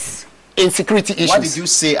novices in security issues. What did you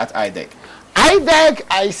say at IDEC? IDEC,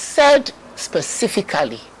 I said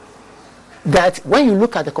specifically that when you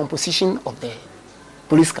look at the composition of the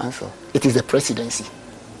police council, it is the presidency.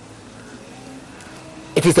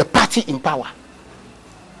 It is the party in power.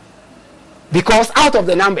 Because out of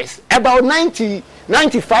the numbers, about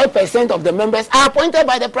 95% of the members are appointed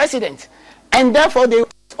by the president. And therefore, they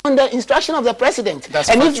on the instruction of the president. That's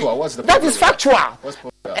factual. What's the problem? That is factual. What's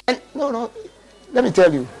and no, let me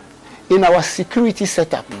tell you, in our security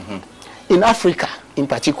setup, in Africa in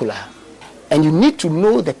particular, and you need to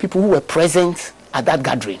know the people who were present at that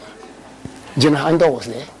gathering. General Ando was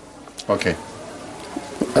there. Okay.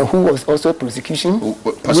 Who was also prosecution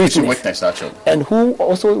witness, actually. And who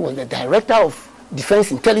also was the director of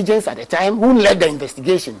defense intelligence at the time, who led the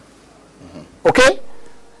investigation. Okay?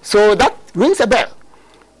 So that rings a bell.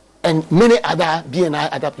 And many other BNI,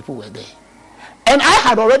 other people were there. And I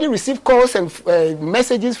had already received calls and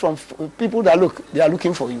messages from people that, look, they are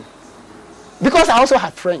looking for you. Because I also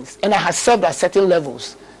had friends, and I had served at certain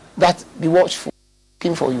levels that be watchful,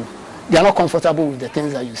 looking for you. They are not comfortable with the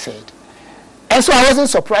things that you said. And so I wasn't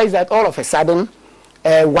surprised that all of a sudden,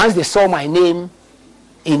 once they saw my name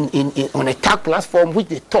on a tag platform, which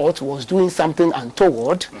they thought was doing something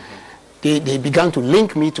untoward, they began to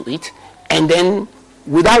link me to it. And then,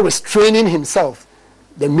 without restraining himself,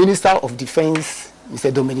 the Minister of Defense,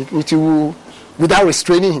 Mr. Dominic Nitiwu, without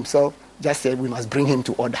restraining himself, just said we must bring him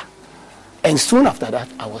to order. And soon after that,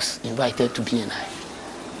 I was invited to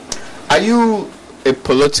BNI. Are you a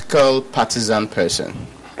political partisan person?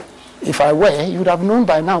 If I were, you would have known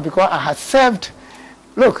by now because I had served.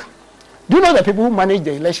 Look, do you know the people who managed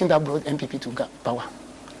the election that brought MPP to power?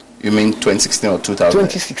 You mean 2016 or 2000?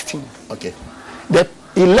 2016. Okay. The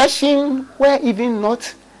election where even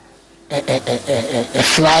not a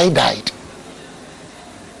fly died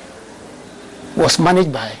was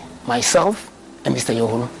managed by myself and Mr.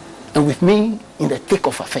 Yohono, and with me in the thick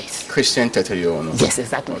of affairs. Christian Tete Yohono. Yes,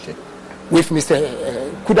 exactly. Okay. With Mr.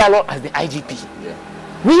 Kudalo as the IGP. Yeah.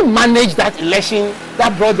 We managed that election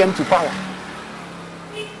that brought them to power.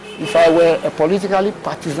 If I were a politically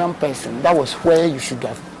partisan person, that was where you should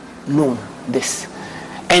have known this.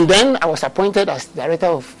 And then I was appointed as Director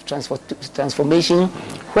of Transformation,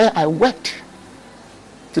 where I worked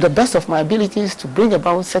to the best of my abilities to bring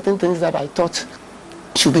about certain things that I thought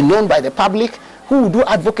should be known by the public, who would do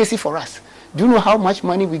advocacy for us. Do you know how much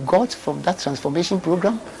money we got from that transformation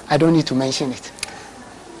program? I don't need to mention it.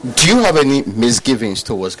 Do you have any misgivings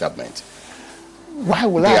towards government? Why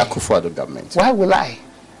will I? The Akufo-Addo government. Why will I?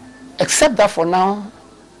 Except that for now,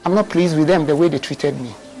 I'm not pleased with them the way they treated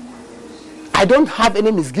me. I don't have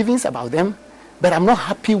any misgivings about them, but I'm not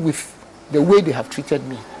happy with the way they have treated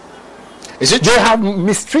me. Is it they have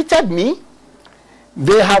mistreated me.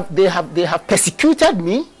 They have persecuted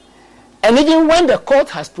me. And even when the court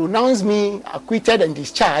has pronounced me acquitted and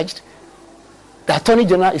discharged, the Attorney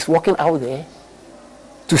General is walking out there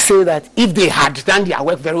to say that if they had done their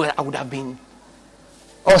work very well, I would have been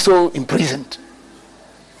also imprisoned.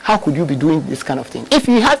 How could you be doing this kind of thing? If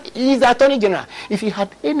he's the Attorney General, if he had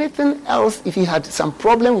anything else, if he had some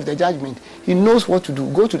problem with the judgment, he knows what to do.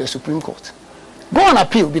 Go to the Supreme Court. Go on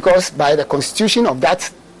appeal, because by the constitution of that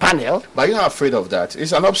panel... But you're not afraid of that.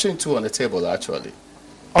 It's an option too on the table, actually.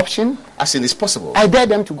 Option? As in, it's possible. I dare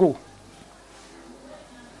them to go.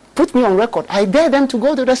 Put me on record. I dare them to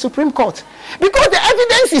go to the Supreme Court. Because the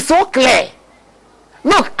evidence is so clear.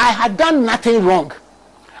 Look, I had done nothing wrong.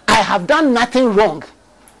 I have done nothing wrong.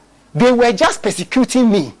 They were just persecuting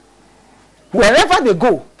me. Wherever they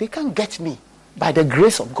go, they can't get me by the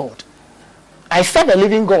grace of God. I serve a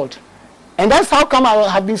living God. And that's how come I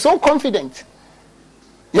have been so confident.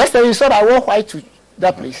 Yesterday you saw that I wore white to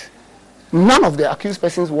that place. None of the accused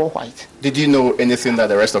persons wore white. Did you know anything that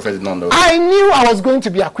the rest of us did not know? I knew I was going to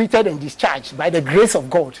be acquitted and discharged by the grace of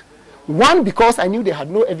God. One, because I knew they had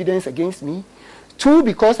no evidence against me. Two,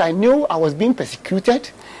 because I knew I was being persecuted.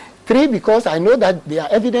 3, because I know that their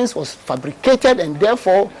evidence was fabricated and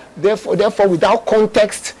therefore without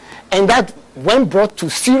context, and that when brought to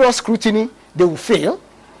serious scrutiny, they will fail.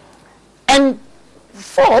 And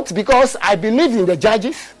 4th, because I believe in the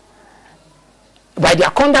judges, by their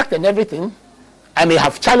conduct and everything. I may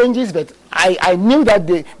have challenges, but I knew that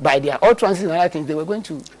by their utterances and other things, they were going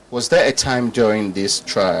to. Was there a time during this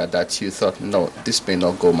trial that you thought, no, this may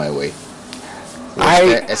not go my way? Was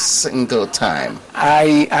there a single time?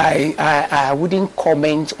 I wouldn't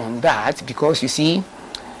comment on that, because, you see,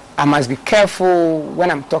 I must be careful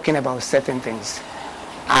when I'm talking about certain things.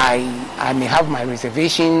 I may have my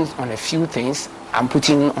reservations on a few things I'm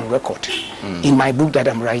putting on record in my book that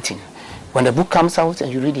I'm writing. When the book comes out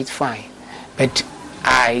and you read it, fine. But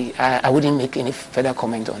I wouldn't make any further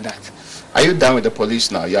comment on that. Are you done with the police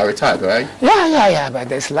now? You are retired, right? Yeah. But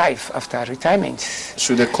there's life after retirement.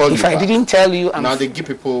 Should they call you back? If I didn't tell you, now they give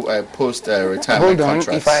people post-retirement hold on.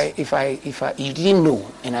 contracts. If you didn't know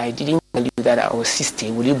and I didn't tell you that I was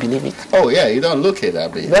 60, will you believe it? Oh yeah, you don't look it,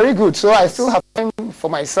 Abby. Very good. So I still have time for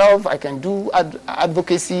myself. I can do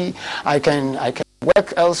advocacy. I can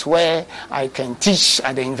work elsewhere. I can teach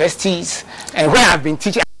at the universities, and where I've been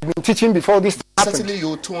teaching before this happened. Certainly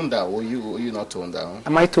you toned down, or you not toned down?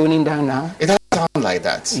 Am I toning down now? It doesn't sound like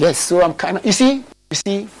that. Yes, so I'm kind of, you see,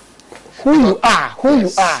 who you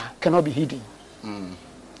are cannot be hidden.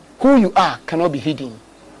 Who you are cannot be hidden.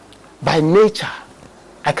 By nature,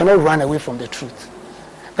 I cannot run away from the truth.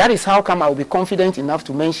 That is how come I will be confident enough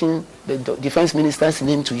to mention the defense minister's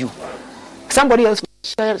name to you. Somebody else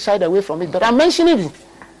shied away from it, but I'm mentioning it.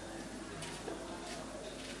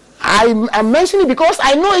 I'm mentioning it because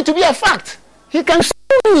I know it to be a fact. He can sue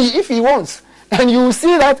me if he wants. And you will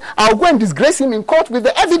see that I'll go and disgrace him in court with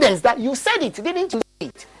the evidence that you said it. Didn't you say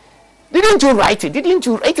it? Didn't you write it? Didn't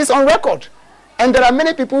you? It is on record. And there are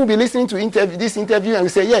many people who will be listening to this interview and will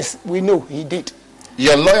say, yes, we know he did.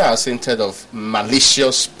 Your lawyer has hinted of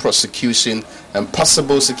malicious prosecution and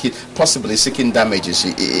possibly seeking damages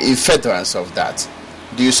in furtherance of that.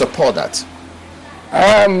 Do you support that?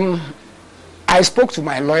 I spoke to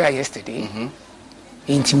my lawyer yesterday.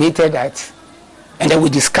 He intimated that, and then we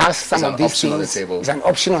discussed some of these things. It's an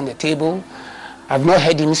option on the table. I've not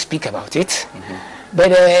heard him speak about it.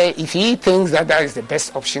 But if he thinks that is the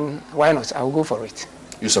best option, why not? I will go for it.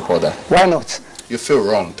 You support that? Why not? You feel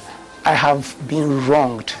wronged? I have been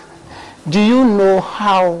wronged. Do you know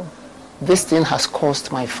how this thing has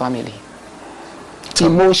cost my family?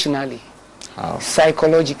 Emotionally. How?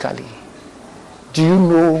 Psychologically. Do you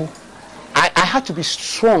know? I had to be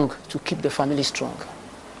strong to keep the family strong.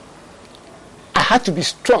 I had to be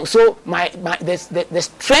strong. So the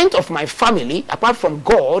strength of my family, apart from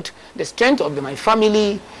God, the strength of my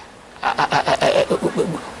family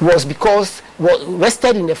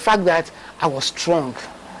rested in the fact that I was strong.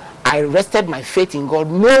 I rested my faith in God,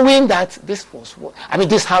 knowing that this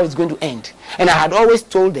is how it's going to end. And I had always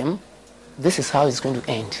told them, this is how it's going to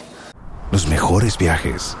end. Los mejores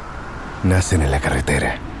viajes nacen en la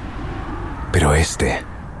carretera, pero este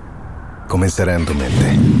comenzará en tu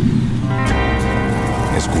mente.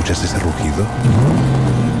 ¿Escuchas ese rugido?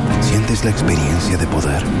 ¿Sientes la experiencia de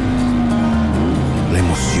poder? ¿La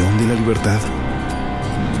emoción de la libertad?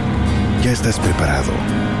 Ya estás preparado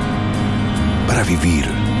para vivir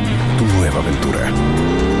tu nueva aventura.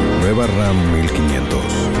 Nueva RAM 1500.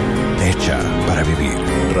 Hecha para vivir.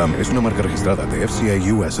 RAM es una marca registrada de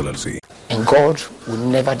FCI US LLC. And God will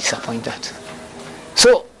never disappoint that.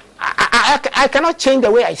 So I cannot change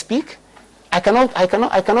the way I speak. I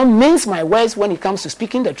cannot mince my words when it comes to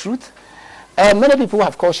speaking the truth. Many people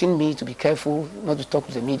have cautioned me to be careful not to talk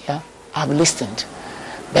to the media. I've listened.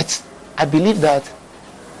 But I believe that,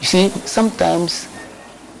 you see, sometimes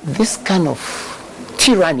this kind of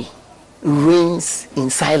tyranny reigns in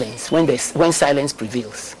silence when silence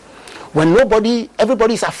prevails. When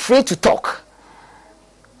everybody is afraid to talk.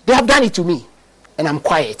 They have done it to me, and I'm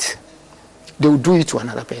quiet. They will do it to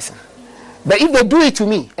another person. But if they do it to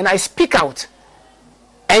me, and I speak out,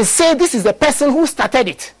 and say this is the person who started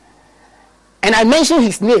it, and I mention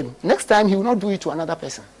his name, next time he will not do it to another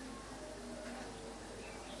person.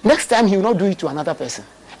 Next time he will not do it to another person.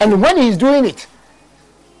 And when he is doing it,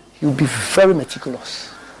 he will be very meticulous.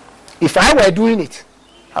 If I were doing it,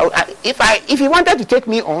 if he wanted to take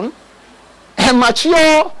me on, a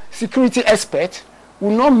mature security expert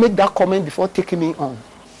will not make that comment before taking me on.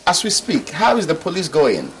 As we speak, how is the police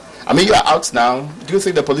going? I mean, you are out now. Do you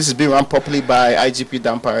think the police is being run properly by IGP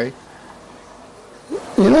Dr?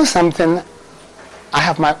 You know something? I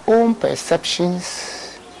have my own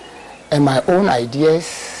perceptions and my own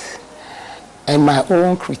ideas and my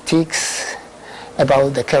own critiques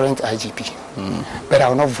about the current IGP. But I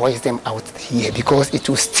will not voice them out here because it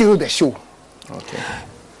will steal the show. Okay.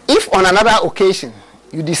 If on another occasion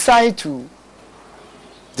you decide to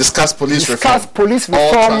discuss police reforms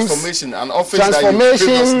or transformation, an office that you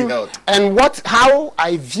previously held, and how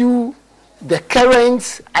I view the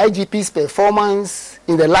current IGP's performance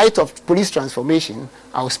in the light of police transformation,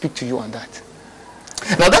 I will speak to you on that.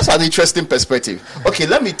 Now that's an interesting perspective. Okay,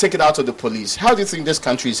 let me take it out of the police. How do you think this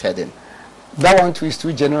country is heading? That one too is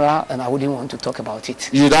too general, and I wouldn't want to talk about it.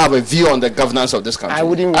 You don't have a view on the governance of this country? I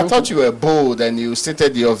wouldn't want I thought you were bold and you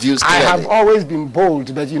stated your views clearly. I have always been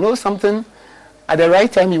bold, but you know something? At the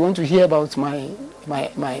right time, you want to hear about my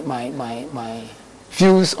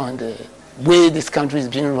views on the way this country is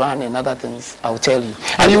being run and other things, I'll tell you.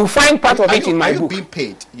 And you will find part of it in my book. Are you being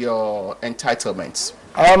paid your entitlements?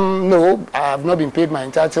 No, I have not been paid my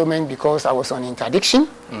entitlement because I was on interdiction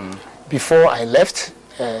before I left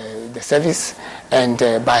the service, and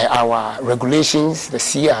by our regulations, the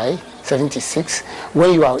CI 76,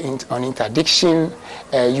 when you are on interdiction,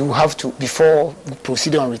 you have to, before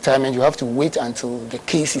proceeding on retirement, you have to wait until the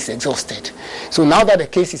case is exhausted. So now that the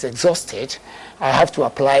case is exhausted, I have to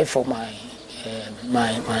apply for my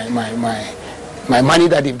money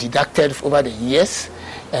that they've deducted over the years,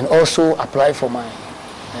 and also apply for my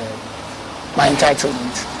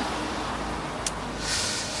entitlement.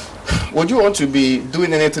 Would you want to be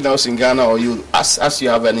doing anything else in Ghana, or you, as you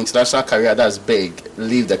have an international career that's big,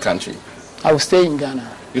 leave the country? I will stay in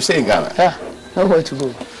Ghana. You stay in Ghana? Yeah, nowhere to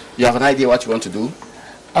go. You have an idea what you want to do?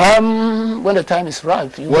 When the time is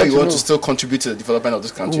ripe. You want to still contribute to the development of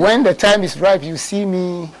this country? When the time is ripe, you see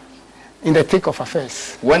me in the thick of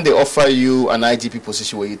affairs. When they offer you an IGP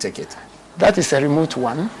position, will you take it? That is a remote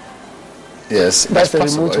one. Yes, that's a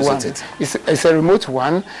possible, remote one. It? It's a remote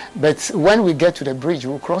one, but when we get to the bridge,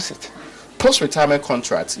 we'll cross it. Post-retirement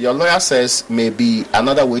contract, your lawyer says may be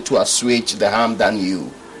another way to assuage the harm done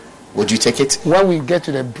you. Would you take it? When we get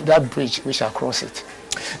to that bridge, we shall cross it.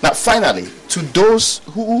 Now, finally, to those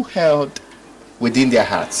who held within their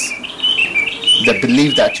hearts the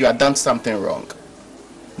belief that you had done something wrong,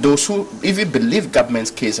 those who even believe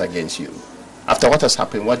government's case against you, after what has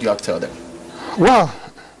happened, what do you have to tell them? Well,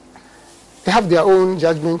 they have their own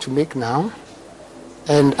judgment to make now,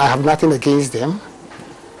 and I have nothing against them.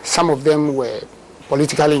 Some of them were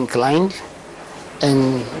politically inclined,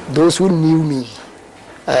 and those who knew me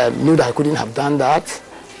knew that I couldn't have done that,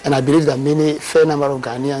 and I believe that fair number of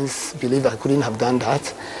Ghanaians believe I couldn't have done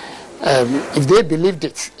that. If they believed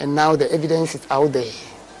it, and now the evidence is out there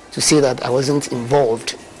to say that I wasn't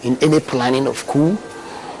involved in any planning of coup,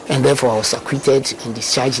 and therefore I was acquitted and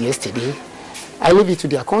discharged yesterday, I leave it to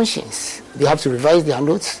their conscience. They have to revise their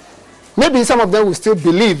notes. Maybe some of them will still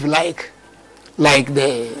believe like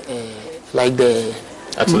the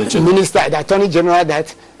minister, the attorney general,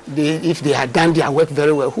 that if they had done their work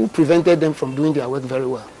very well, who prevented them from doing their work very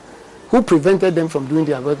well? Who prevented them from doing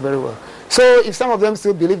their work very well? So if some of them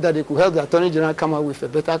still believe that they could help the attorney general come up with a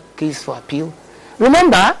better case for appeal,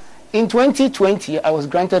 remember in 2020 I was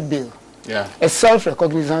granted bail, a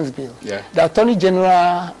self-recognizance bail. The attorney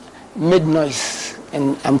general made noise,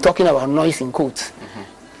 and I'm talking about noise in quotes,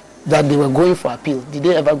 that they were going for appeal. Did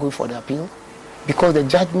they ever go for the appeal? Because the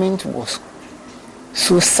judgment was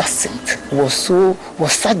so succinct, was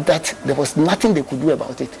such that there was nothing they could do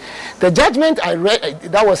about it. The judgment I read,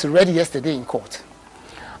 that was read yesterday in court.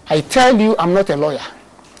 I tell you, I'm not a lawyer,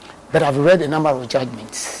 but I've read a number of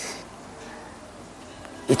judgments.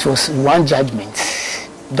 It was one judgment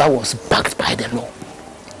that was backed by the law.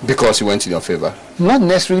 Because it went in your favor? Not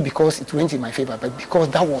necessarily because it went in my favor, but because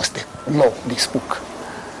that was the law they spoke.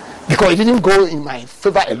 Because it didn't go in my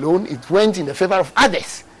favor alone, it went in the favor of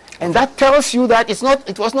others. And that tells you that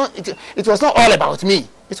it was not all about me.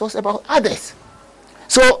 It was about others.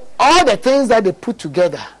 So all the things that they put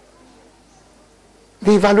together,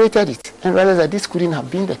 they evaluated it and realized that this couldn't have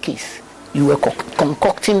been the case. You were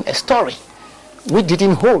concocting a story which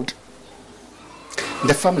didn't hold.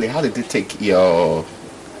 The family, how did they take your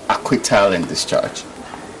acquittal and discharge?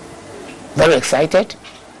 Very excited.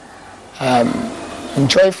 In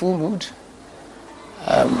joyful mood.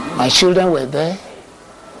 My children were there.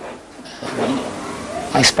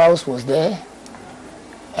 My spouse was there.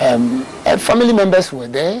 Family members were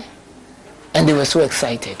there, and they were so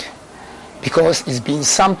excited because it's been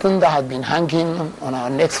something that had been hanging on our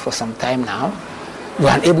necks for some time now. We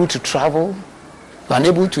were unable to travel. We were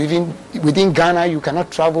unable to even within Ghana. You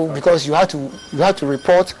cannot travel because you have to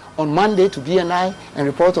report on Monday to BNI and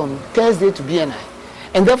report on Thursday to BNI.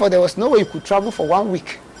 And therefore, there was no way you could travel for 1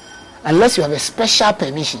 week unless you have a special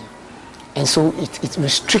permission. And so it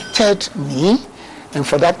restricted me And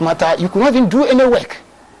for that matter, you could not even do any work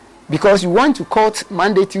because you went to court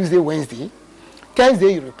Monday, Tuesday, Wednesday.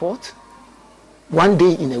 Thursday you report. 1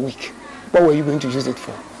 day in a week. What were you going to use it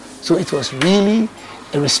for? So it was really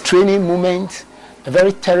a restraining moment, a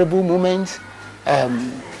very terrible moment.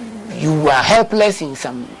 You were helpless in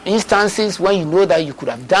some instances when you know that you could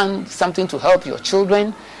have done something to help your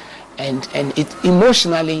children, and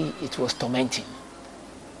emotionally it was tormenting,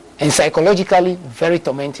 and psychologically very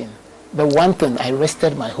tormenting. But one thing, I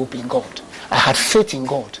rested my hope in God. I had faith in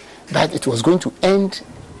God that it was going to end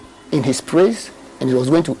in His praise and it was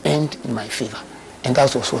going to end in my favor, and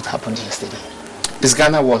that was what happened yesterday. Is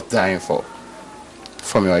Ghana worth dying for,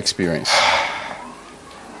 from your experience?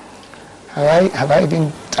 Have I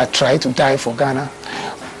been tried to die for Ghana?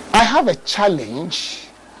 I have a challenge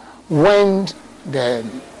when the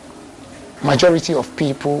majority of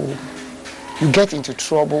people, you get into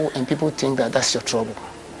trouble and people think that that's your trouble.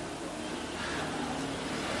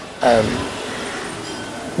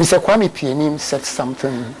 Mr. Kwame Pianim said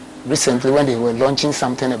something recently when they were launching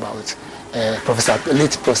something about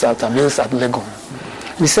late Professor Tamils at Legon.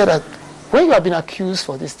 He said that when you have been accused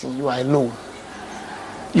for this thing, you are alone.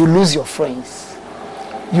 You lose your friends.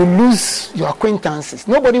 You lose your acquaintances.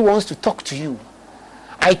 Nobody wants to talk to you.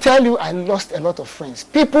 I tell you, I lost a lot of friends.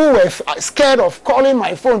 People were scared of calling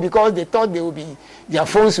my phone because they thought their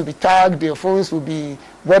phones would be tagged, their phones would be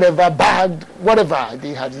whatever, bagged, whatever.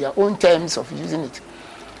 They had their own terms of using it.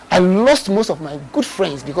 I lost most of my good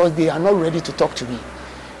friends because they are not ready to talk to me.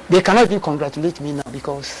 They cannot even congratulate me now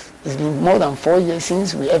because it's been more than 4 years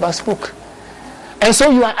since we ever spoke. And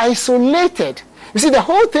so you are isolated. You see, the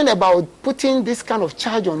whole thing about putting this kind of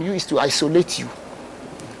charge on you is to isolate you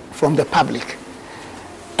from the public.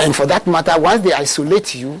 And for that matter, once they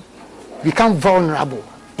isolate you, you become vulnerable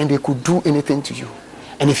and they could do anything to you.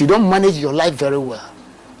 And if you don't manage your life very well,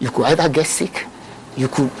 you could either get sick,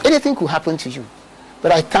 anything could happen to you.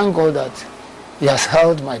 But I thank God that He has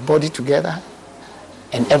held my body together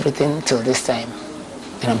and everything till this time.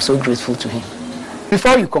 And I'm so grateful to Him.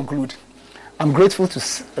 Before you conclude, I'm grateful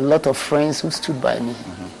to a lot of friends who stood by me.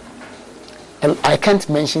 And I can't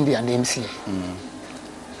mention their names here.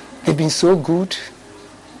 They've been so good.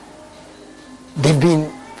 They've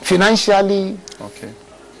been financially. Okay.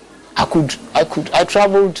 I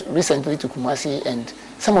traveled recently to Kumasi, and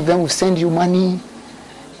some of them will send you money.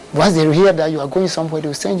 Once they hear that you are going somewhere, they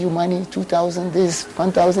will send you money, 2,000 this,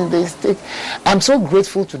 1,000 this. I'm so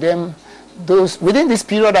grateful to them. Within this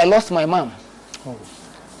period, I lost my mom.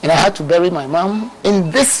 And I had to bury my mom. In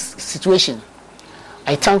this situation,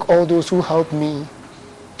 I thank all those who helped me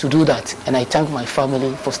to do that. And I thank my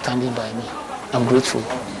family for standing by me. I'm grateful.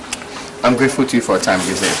 I'm grateful to you for your time,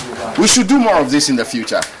 Giselle. We should do more of this in the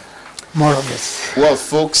future. More of this. Well,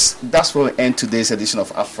 folks, that's where we end today's edition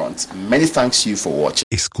of Upfront. Many thanks to you for watching.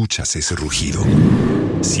 ¿Escuchas ese rugido?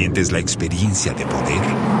 ¿Sientes la experiencia de poder?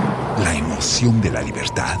 ¿La emoción de la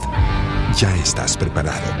libertad? Ya estás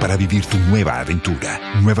preparado para vivir tu nueva aventura.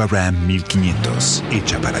 Nueva Ram 1500,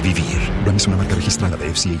 hecha para vivir. Ram es una marca registrada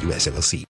de FCA US LLC.